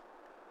 like...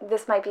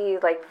 This might be,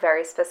 like,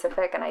 very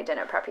specific, and I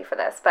didn't prep you for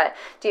this, but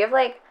do you have,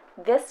 like,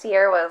 this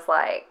year was,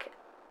 like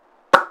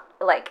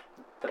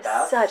the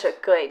best? Such a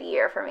good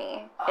year for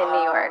me in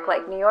New York.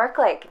 Like, New York,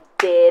 like,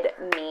 did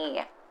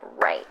me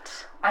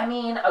right. I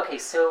mean, okay,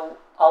 so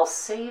I'll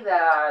say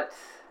that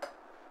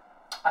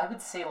I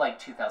would say, like,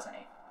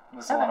 2008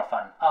 was a lot of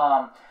fun.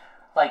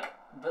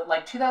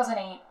 But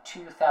 2008,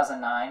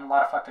 2009, a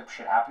lot of fucked up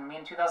shit happened to me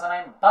in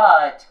 2009,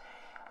 but...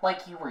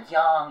 Like, you were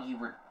young, you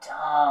were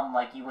dumb,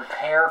 like, you were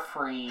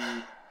carefree.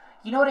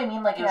 You know what I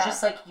mean? Like, it was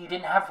just, like, you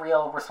didn't have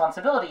real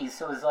responsibilities.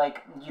 So it was,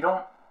 like, you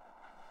don't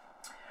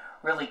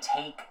really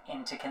take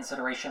into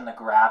consideration the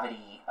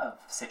gravity of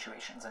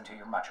situations until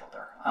you're much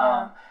older.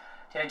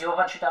 Did I do a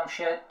bunch of dumb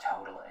shit?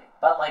 Totally.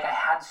 But, like, I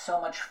had so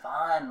much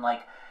fun.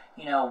 Like,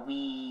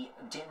 we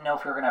didn't know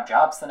if we were going to have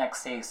jobs the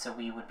next day, so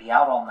we would be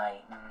out all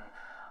night.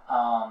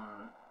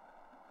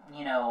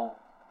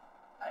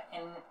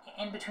 And,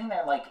 in between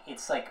there, like,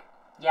 it's, like...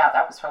 Yeah,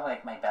 that was probably,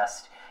 like, my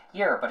best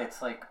year, but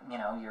it's, like,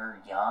 you're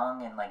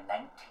young and, like,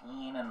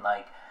 19, and,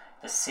 like,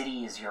 the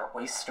city is your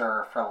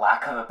oyster, for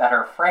lack of a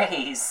better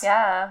phrase.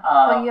 Yeah.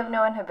 Well, you have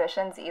no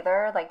inhibitions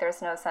either. Like,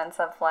 there's no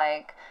sense of,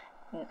 like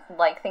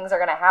things are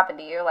going to happen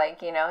to you.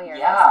 Like, you're just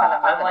kind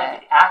of I'm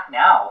like, act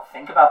now.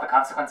 Think about the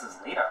consequences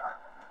later.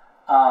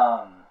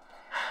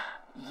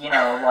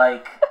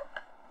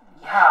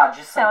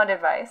 Just, Sound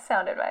advice.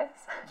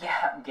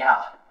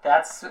 Yeah.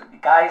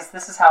 Guys,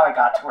 this is how I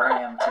got to where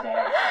I am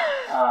today.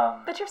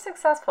 But you're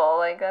successful.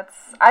 Like,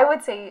 I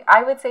would say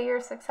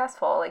you're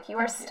successful. Like, you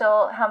are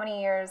still how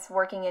many years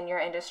working in your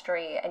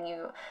industry, and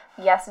you,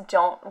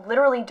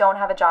 literally don't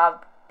have a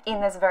job in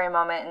this very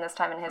moment, in this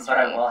time in history.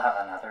 But I will have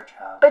another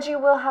job. But you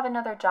will have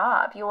another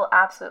job. You will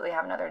absolutely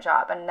have another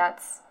job. And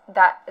that,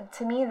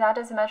 to me, that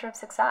is a measure of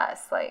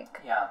success.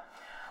 Like... Yeah.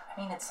 I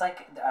mean, it's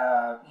like,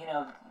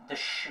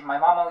 my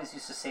mom always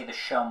used to say the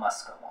show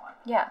must go on.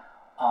 Yeah.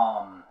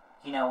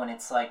 And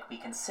it's like, we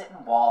can sit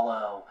and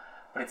wallow,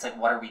 but it's like,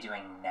 what are we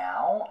doing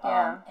now?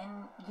 Yeah.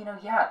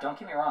 Don't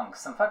get me wrong,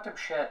 some fucked up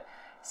shit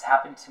has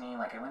happened to me.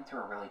 Like, I went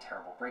through a really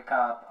terrible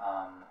breakup.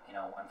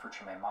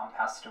 Unfortunately, my mom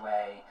passed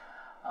away.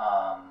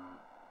 I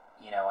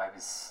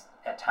was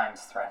at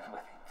times threatened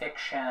with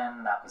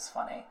eviction. That was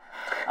funny.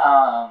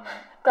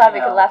 Glad we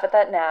could laugh at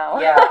that now.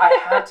 Yeah,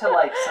 I had to,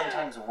 like,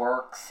 sometimes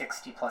work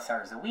 60 plus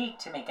hours a week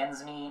to make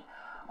ends meet.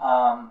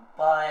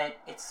 But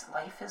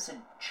life is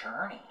a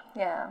journey.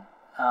 Yeah.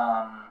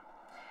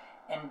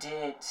 and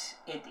it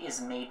is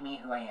made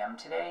me who I am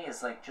today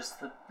is like just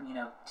the,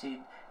 to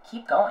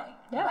keep going.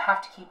 Yeah. You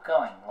have to keep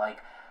going.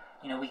 Like,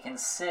 we can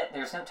sit,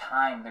 there's no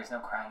time, there's no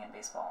crying in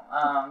baseball.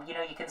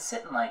 You can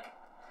sit and like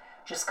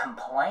just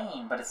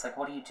complain, but it's like,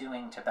 what are you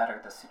doing to better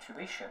the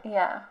situation?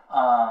 Yeah.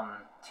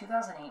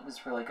 2008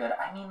 was really good.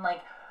 I mean,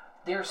 like,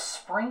 there's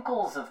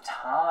sprinkles of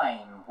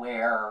time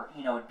where,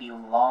 it'd be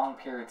long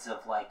periods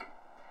of like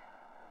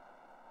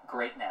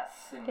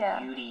greatness and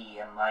beauty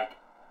and like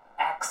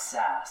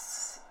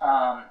excess.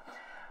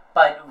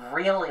 But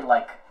really,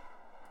 like,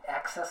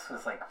 excess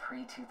was like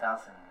pre-2010.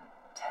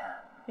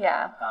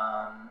 Yeah.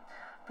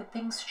 But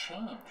things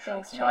change.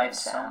 Things change, I have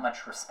so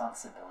much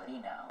responsibility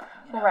now.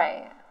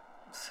 Right.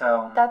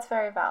 So that's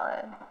very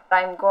valid.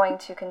 I'm going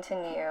to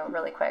continue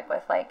really quick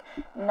with like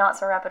not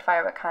so rapid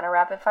fire, but kind of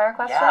rapid fire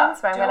questions. Yeah,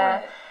 but I'm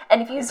gonna.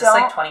 And if you is don't,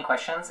 this like 20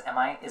 questions?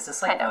 Is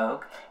this like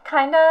Vogue?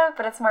 Kind of,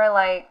 but it's more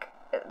like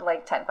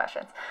 10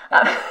 questions.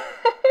 Like,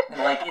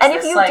 is and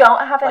this if you like,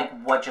 don't have like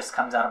what just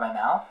comes out of my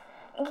mouth?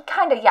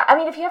 Kind of, yeah. I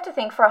mean, if you have to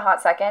think for a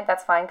hot second,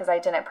 that's fine because I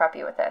didn't prep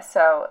you with this,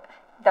 so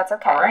that's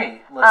okay. All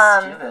right,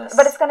 let's do this.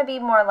 But it's going to be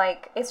more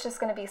like, it's just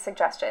going to be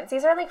suggestions.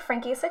 These are like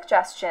Frankie's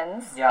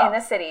suggestions in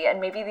the city, and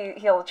maybe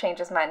he'll change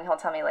his mind and he'll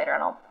tell me later,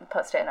 and I'll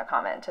post it in a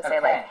comment to say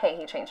like, hey,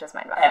 he changed his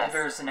mind about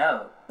Editor's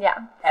note.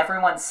 Yeah.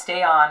 Everyone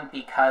stay on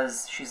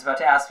because she's about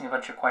to ask me a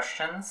bunch of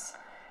questions,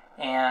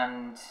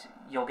 and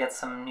you'll get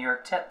some New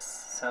York tips.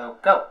 So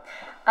go.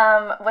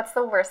 What's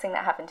the worst thing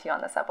that happened to you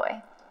on the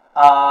subway?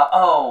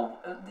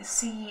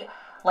 See,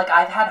 like,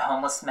 I've had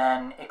homeless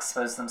men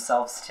expose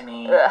themselves to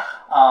me. Ugh.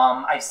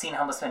 I've seen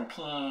homeless men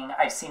peeing.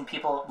 I've seen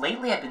people,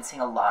 lately I've been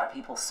seeing a lot of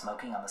people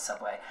smoking on the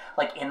subway,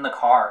 like in the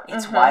car.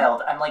 It's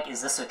wild. I'm like,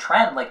 is this a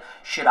trend? Like,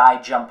 should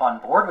I jump on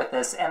board with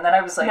this? And then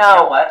I was like, No. You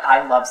know what?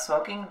 I love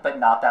smoking, but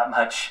not that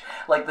much.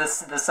 Like, the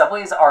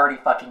subway is already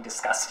fucking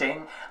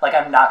disgusting. Like,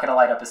 I'm not gonna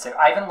light up a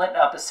cigarette. I haven't lit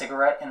up a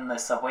cigarette in the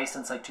subway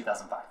since like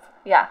 2005.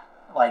 Yeah.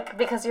 Like,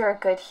 because you're a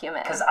good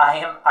human. Because I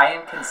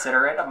am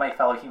considerate of my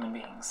fellow human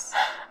beings.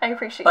 I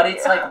appreciate But you.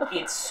 it's like,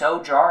 it's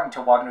so jarring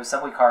to walk into a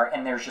subway car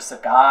and there's just a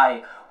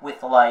guy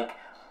with like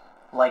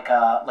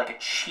a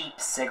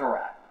cheap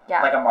cigarette.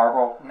 Yeah. Like a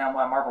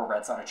Marlboro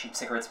Red's not a cheap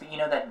cigarette,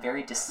 but that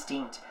very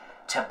distinct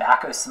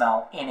tobacco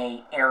smell in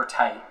a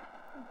airtight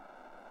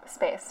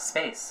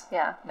space.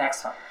 Yeah.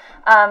 Next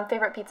one.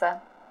 Favorite pizza?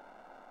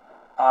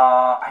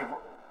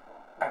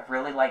 I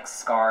really like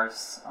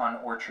Scars on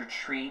Orchard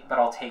Street, but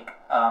I'll take,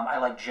 I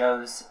like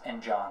Joe's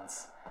and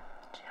John's.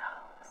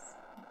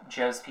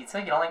 Joe's Pizza?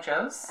 You don't like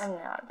Joe's? I'm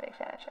not a big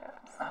fan of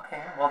Joe's.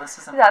 Okay, well, this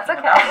isn't That's okay.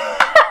 about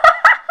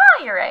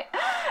You're right.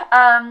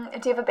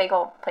 Do you have a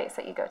bagel place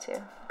that you go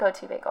to?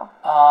 Go-to bagel.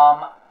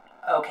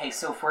 Okay,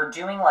 so if we're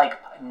doing like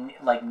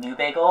New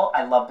Bagel,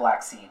 I love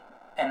Black Seed.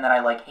 And then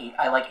I like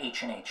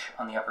H&H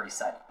on the Upper East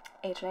Side.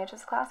 H&H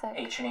is classic.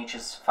 H&H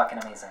is fucking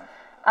amazing.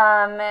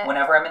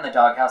 Whenever I'm in the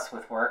doghouse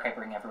with work, I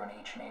bring everyone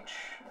H&H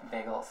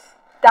bagels.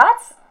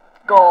 That's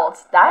gold.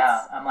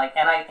 That's I'm like,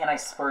 and I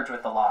splurge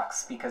with the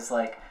locks because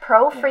like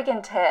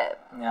freaking tip.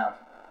 Yeah.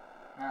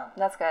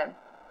 That's good.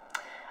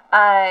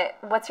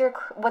 What's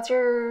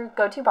your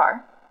go-to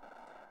bar?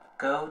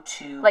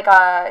 Like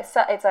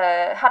it's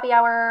a happy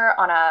hour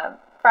on a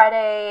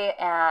Friday,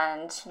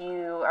 and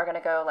you are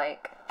gonna go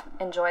like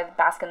enjoy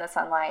bask in the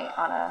sunlight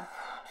on a.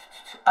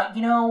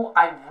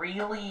 I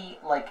really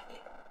like.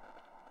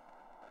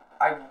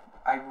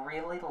 I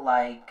really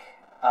like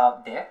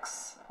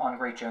Vic's on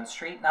Great Jones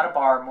Street. Not a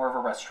bar, more of a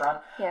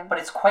restaurant. Yeah. But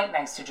it's quite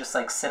nice to just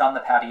like sit on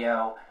the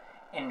patio,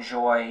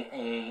 enjoy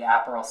a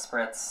Aperol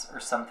Spritz or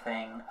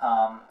something.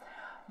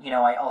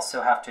 I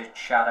also have to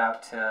shout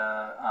out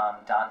to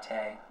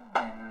Dante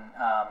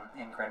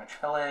in Greenwich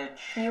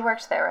Village. You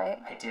worked there,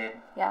 right? I did.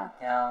 Yeah.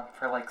 Yeah,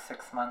 for like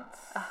 6 months.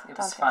 Oh, it was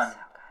Dante's fun. So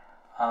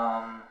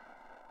good.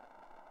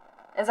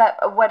 Is that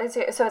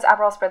so is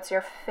Aperol Spritz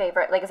your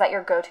favorite? Like, is that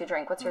your go-to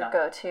drink? What's your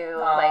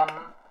go-to?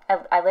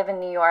 I live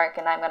in New York,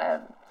 and I'm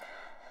gonna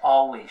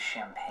always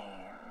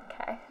champagne.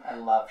 Okay. I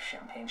love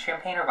champagne.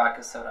 Champagne or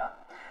vodka soda.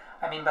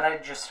 I mean, but I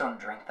just don't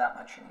drink that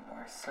much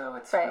anymore, so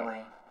it's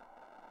really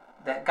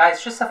that.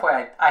 Guys, just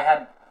FYI, I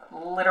had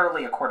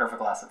literally a quarter of a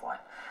glass of wine.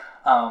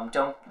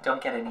 Don't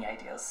get any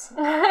ideas.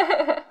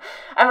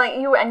 I'm like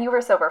you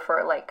were sober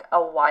for like a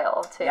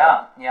while too.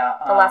 Yeah.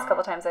 The last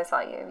couple times I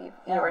saw you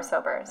were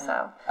sober,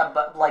 so.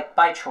 But like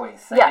by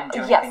choice, I didn't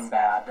do anything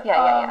bad.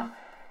 Yeah.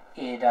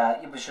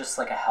 It was just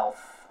like a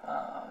health,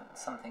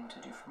 something to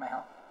do for my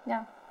health.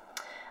 Yeah.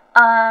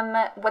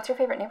 What's your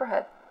favorite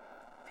neighborhood?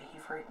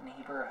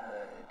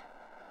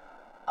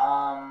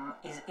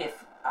 Is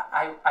if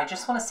I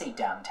just want to say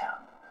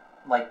downtown,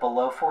 like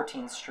below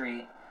 14th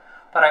Street.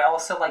 But I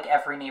also like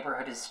every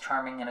neighborhood is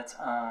charming in its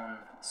own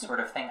sort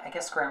of thing. I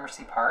guess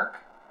Gramercy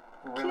Park.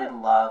 Really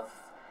love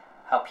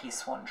how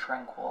peaceful and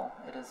tranquil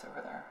it is over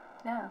there.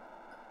 Yeah.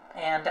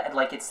 And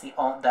like it's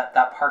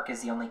that park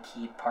is the only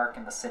keyed park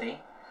in the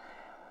city,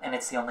 and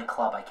it's the only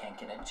club I can't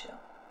get into.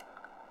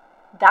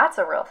 That's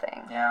a real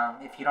thing. Yeah.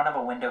 If you don't have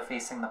a window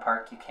facing the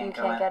park, you can't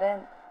get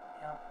in.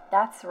 Yeah.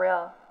 That's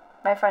real.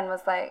 My friend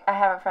was like, I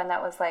have a friend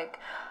that was like,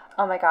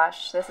 Oh my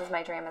gosh, this is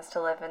my dream, is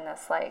to live in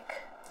this,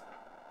 like,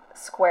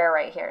 square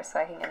right here so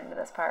I can get into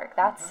this park.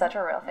 That's such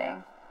a real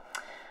thing.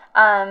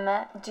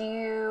 Do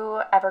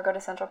you ever go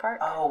to Central Park?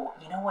 Oh,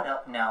 you know what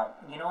else? No.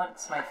 You know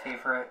what's my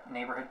favorite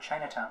neighborhood?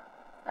 Chinatown.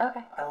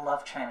 Okay. I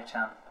love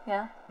Chinatown.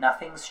 Yeah.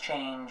 Nothing's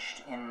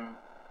changed in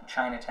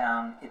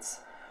Chinatown.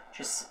 It's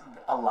just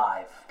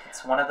alive.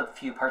 It's one of the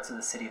few parts of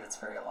the city that's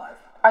very alive.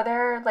 Are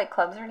there, like,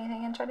 clubs or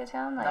anything in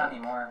Chinatown? Like, not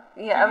anymore.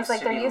 Yeah, I was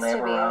like, there used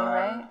to be,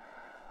 right?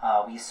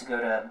 We used to go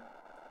to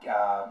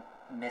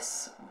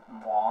Miss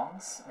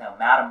Wong's. No,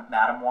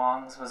 Madam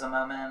Wong's was a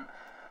moment.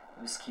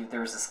 It was cute. There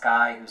was this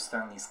guy who's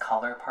throwing these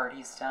color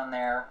parties down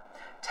there.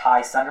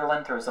 Ty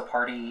Sunderland throws a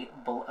party.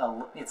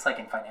 It's like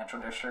in Financial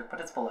District, but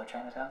it's below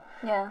Chinatown.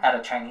 Yeah. At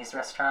a Chinese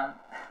restaurant.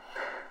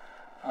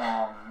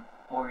 What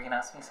were you gonna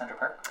ask me? Central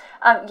Park?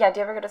 Yeah. Do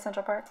you ever go to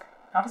Central Park?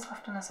 Not as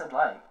often as I'd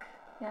like.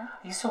 Yeah.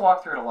 I used to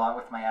walk through it a lot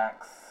with my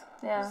ex.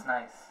 Yeah. It was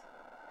nice.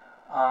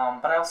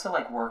 But I also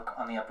like work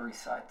on the Upper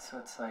East Side, so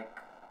it's like.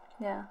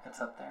 Yeah. It's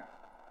up there.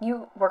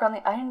 You work on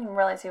the... I didn't even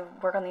realize you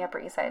work on the Upper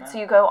East Side. Yeah. So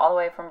you go all the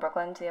way from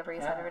Brooklyn to the Upper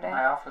East Side every day?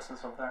 My office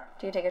is over there.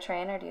 Do you take a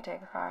train or do you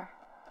take a car?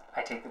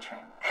 I take the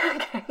train.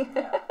 Okay.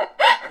 Yeah.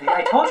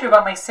 I told you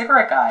about my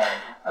cigarette guy.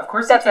 Of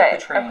course That's I take right.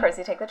 the train. Of course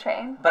you take the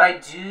train. But I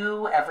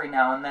do every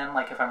now and then,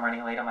 like if I'm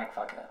running late, I'm like,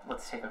 fuck it.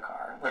 Let's take a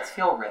car. Let's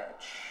feel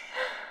rich.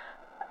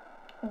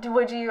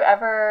 Would you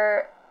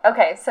ever...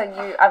 Okay, so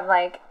I'm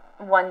like...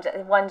 One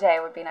day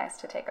would be nice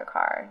to take a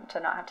car, to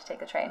not have to take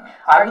the train.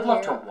 I would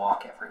love to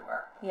walk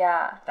everywhere.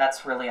 Yeah.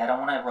 That's really, I don't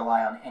want to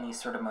rely on any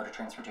sort of mode of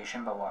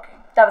transportation, but walking.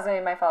 That was going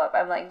to be my follow-up.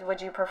 I'm like,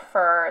 would you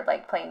prefer,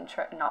 like,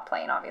 not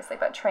plane, obviously,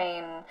 but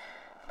train,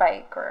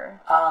 bike, or...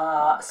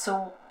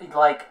 So,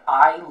 like,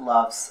 I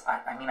love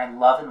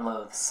and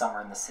loathe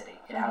summer in the city.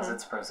 It has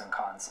its pros and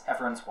cons.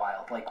 Everyone's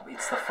wild. Like,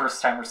 it's the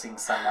first time we're seeing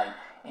sunlight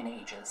in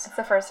ages. It's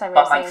the first time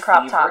you're seeing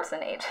crop tops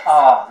in ages.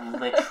 Oh,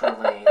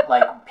 literally.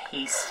 Like,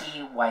 pasty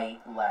white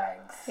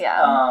legs.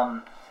 Yeah.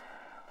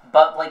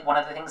 But, like, one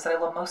of the things that I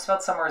love most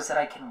about summer is that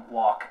I can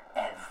walk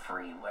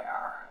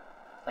everywhere.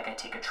 Like, I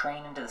take a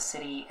train into the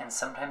city, and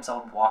sometimes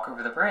I'll walk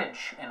over the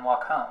bridge and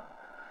walk home.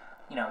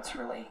 You know, it's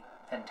really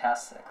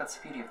fantastic. That's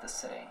the beauty of the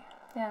city.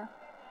 Yeah.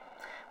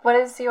 What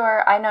is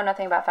your... I know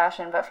nothing about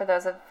fashion, but for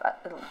those of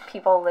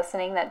people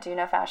listening that do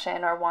know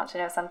fashion or want to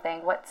know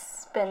something,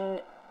 what's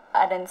been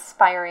an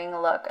inspiring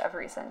look of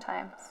recent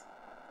times?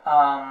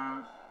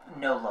 No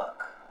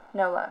look.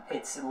 No look.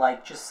 It's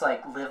like, just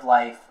like, live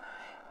life.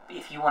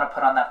 If you want to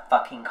put on that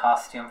fucking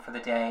costume for the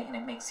day and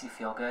it makes you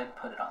feel good,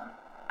 put it on.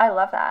 I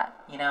love that.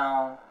 You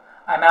know,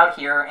 I'm out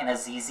here in a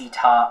ZZ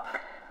Top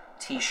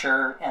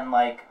t-shirt and,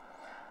 like,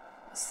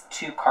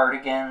 2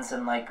 cardigans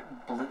and, like,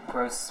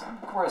 gross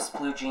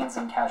blue jeans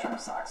and cashmere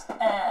socks.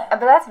 But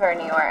that's very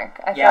New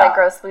York. I feel like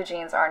gross blue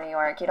jeans are New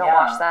York. You don't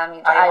wash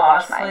them. I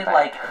wash honestly, mine. But...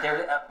 like,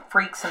 they're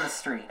freaks in the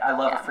street. I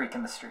love a freak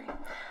in the street.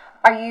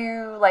 Are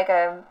you, like,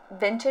 a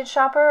vintage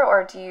shopper,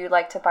 or do you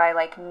like to buy,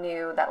 like,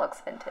 new that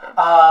looks vintage?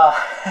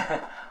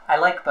 I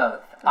like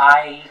both. Okay.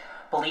 I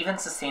believe in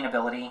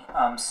sustainability,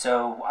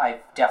 so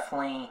I've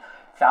definitely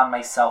found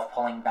myself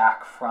pulling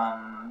back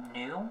from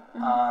new.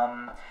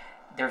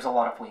 There's a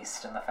lot of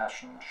waste in the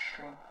fashion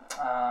industry,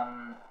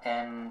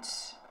 and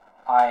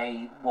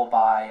I will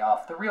buy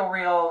off the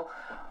Real.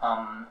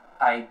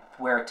 I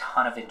wear a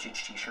ton of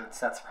vintage t-shirts.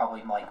 That's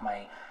probably, like,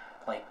 my...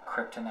 like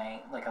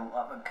kryptonite. Like, I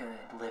love a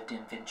good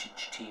lived-in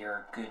vintage tee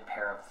or a good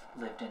pair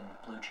of lived-in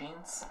blue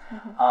jeans.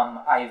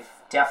 I've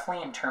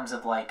definitely, in terms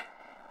of, like,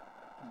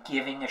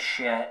 giving a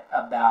shit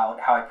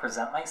about how I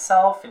present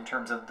myself in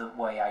terms of the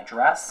way I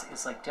dress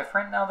is, like,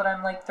 different now that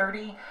I'm, like,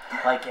 30.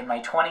 Like, in my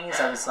 20s,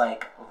 I was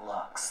like,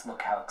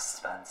 look how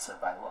expensive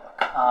I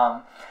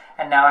look.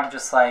 And now I'm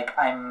just like,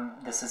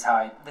 this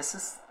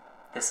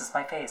is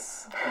my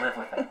face. Live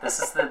with it. This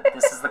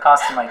is the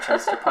costume I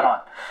chose to put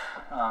on.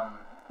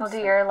 We'll do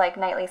your, like,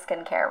 nightly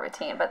skincare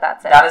routine, but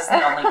that's it. That is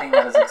the only thing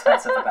that is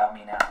expensive about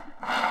me now.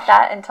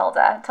 That and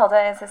Tilda.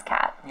 Tilda is his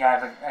cat.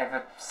 Yeah, I have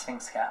a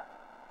Sphinx cat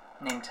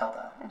named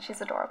Tilda. And she's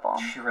adorable.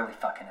 She really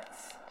fucking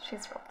is.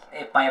 She's real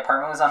cute. If my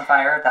apartment was on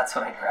fire, that's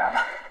what I'd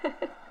grab.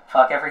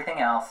 Fuck everything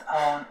else.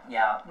 Oh,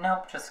 yeah.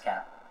 Nope, just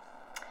cat.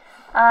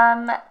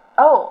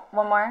 Oh,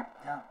 one more.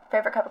 Yeah.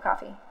 Favorite cup of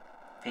coffee?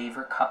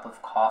 Favorite cup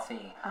of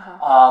coffee?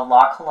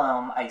 La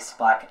Colombe iced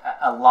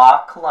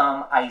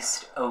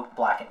oat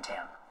black and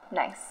tan.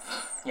 Nice.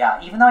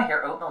 Yeah, even though I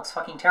hear oat milk's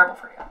fucking terrible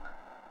for you.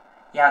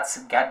 Yeah, it's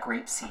got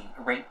rapeseed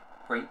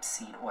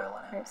oil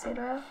in it. Rapeseed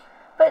oil?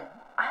 But,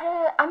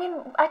 I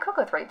mean, I cook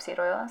with rapeseed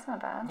oil. That's not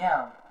bad.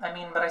 Yeah, I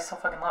mean, but I still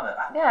fucking love it.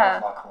 I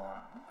love La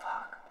Colombe.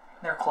 Fuck.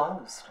 They're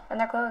closed. And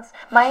they're closed.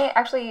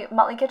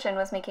 Motley Kitchen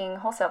was making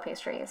wholesale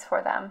pastries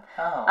for them.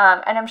 Oh.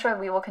 And I'm sure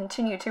we will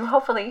continue to,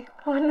 hopefully,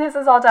 when this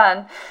is all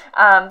done.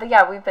 But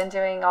yeah, we've been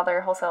doing all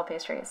their wholesale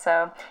pastries.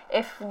 So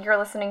if you're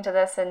listening to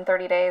this in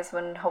 30 days,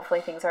 when hopefully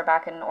things are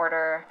back in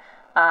order,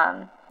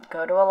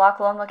 go to a La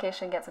Colombe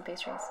location, get some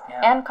pastries.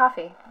 Yeah. And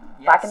coffee.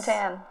 Yes. Black and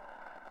tan.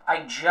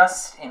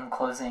 in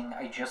closing,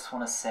 I just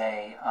want to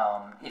say,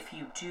 if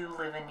you do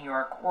live in New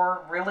York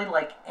or really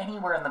like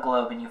anywhere in the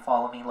globe and you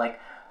follow me, like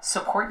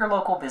support your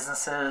local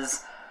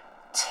businesses,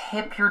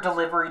 tip your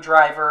delivery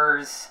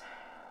drivers,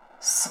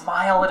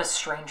 smile at a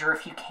stranger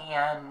if you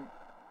can,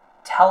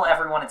 tell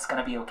everyone it's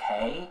going to be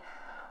okay.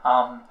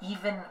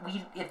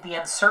 The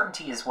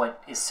uncertainty is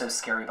what is so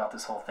scary about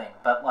this whole thing.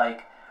 But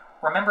like,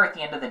 remember at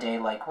the end of the day,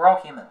 like we're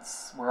all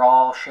humans. We're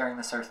all sharing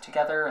this earth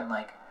together, and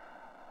like,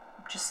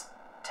 just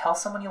tell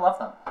someone you love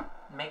them.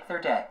 Make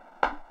their day.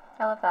 I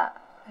love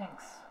that.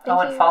 Thanks.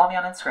 Thank and you. Follow me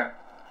on Instagram.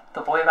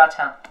 The Boy About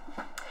Town.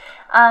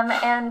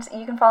 And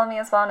you can follow me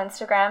as well on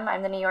Instagram.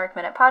 I'm the New York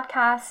Minute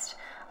Podcast.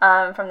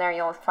 From there,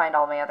 you'll find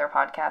all my other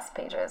podcast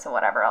pages or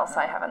whatever else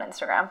I have on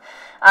Instagram.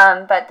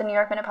 But the New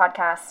York Minute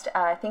Podcast,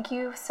 thank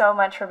you so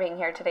much for being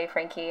here today,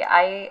 Frankie.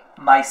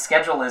 My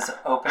schedule is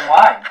open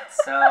wide,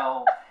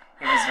 so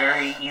it was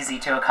very easy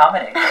to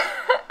accommodate.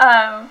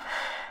 I'm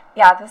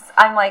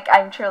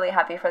truly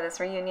happy for this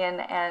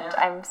reunion, and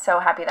I'm so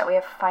happy that we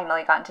have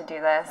finally gotten to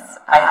do this.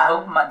 I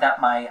hope that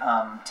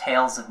my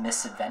tales of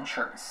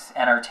misadventures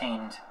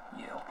entertained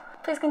you.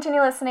 Please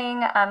continue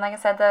listening. Like I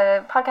said,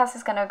 the podcast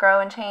is going to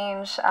grow and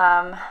change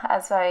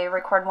as I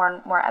record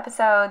more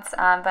episodes.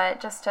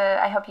 But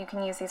I hope you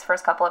can use these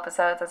first couple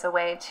episodes as a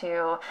way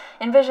to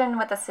envision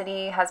what the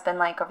city has been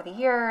like over the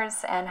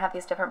years and have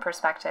these different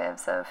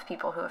perspectives of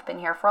people who have been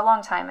here for a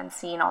long time and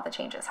seen all the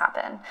changes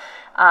happen.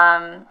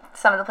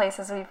 Some of the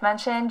places we've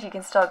mentioned, you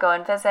can still go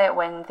and visit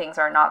when things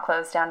are not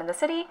closed down in the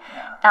city.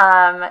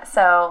 Yeah.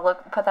 So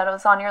put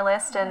those on your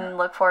list and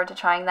look forward to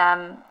trying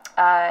them.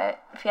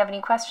 If you have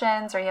any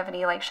questions or you have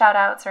any shout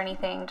outs or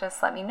anything,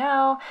 just let me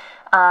know.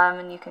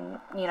 And you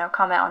can,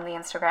 comment on the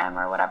Instagram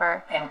or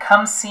whatever. And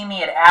come see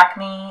me at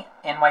Acme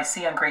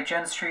NYC on Great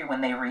Jones Street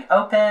when they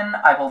reopen.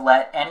 I will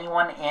let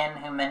anyone in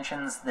who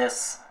mentions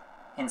this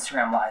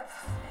Instagram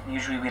Live. And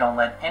usually we don't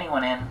let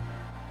anyone in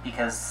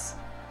because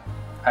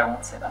I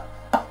won't say that.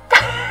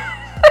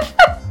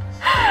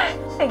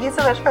 Thank you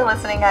so much for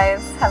listening,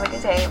 guys. Have a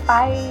good day.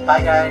 Bye.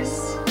 Bye,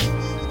 guys.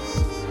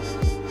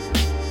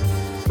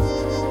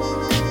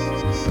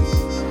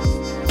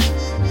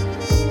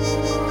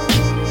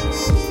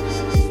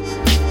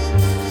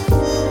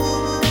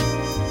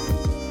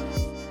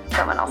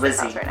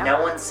 Lizzie, right now.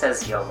 No one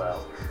says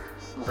YOLO.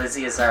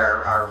 Lizzie is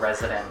our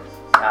resident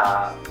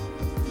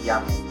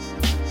youngin'.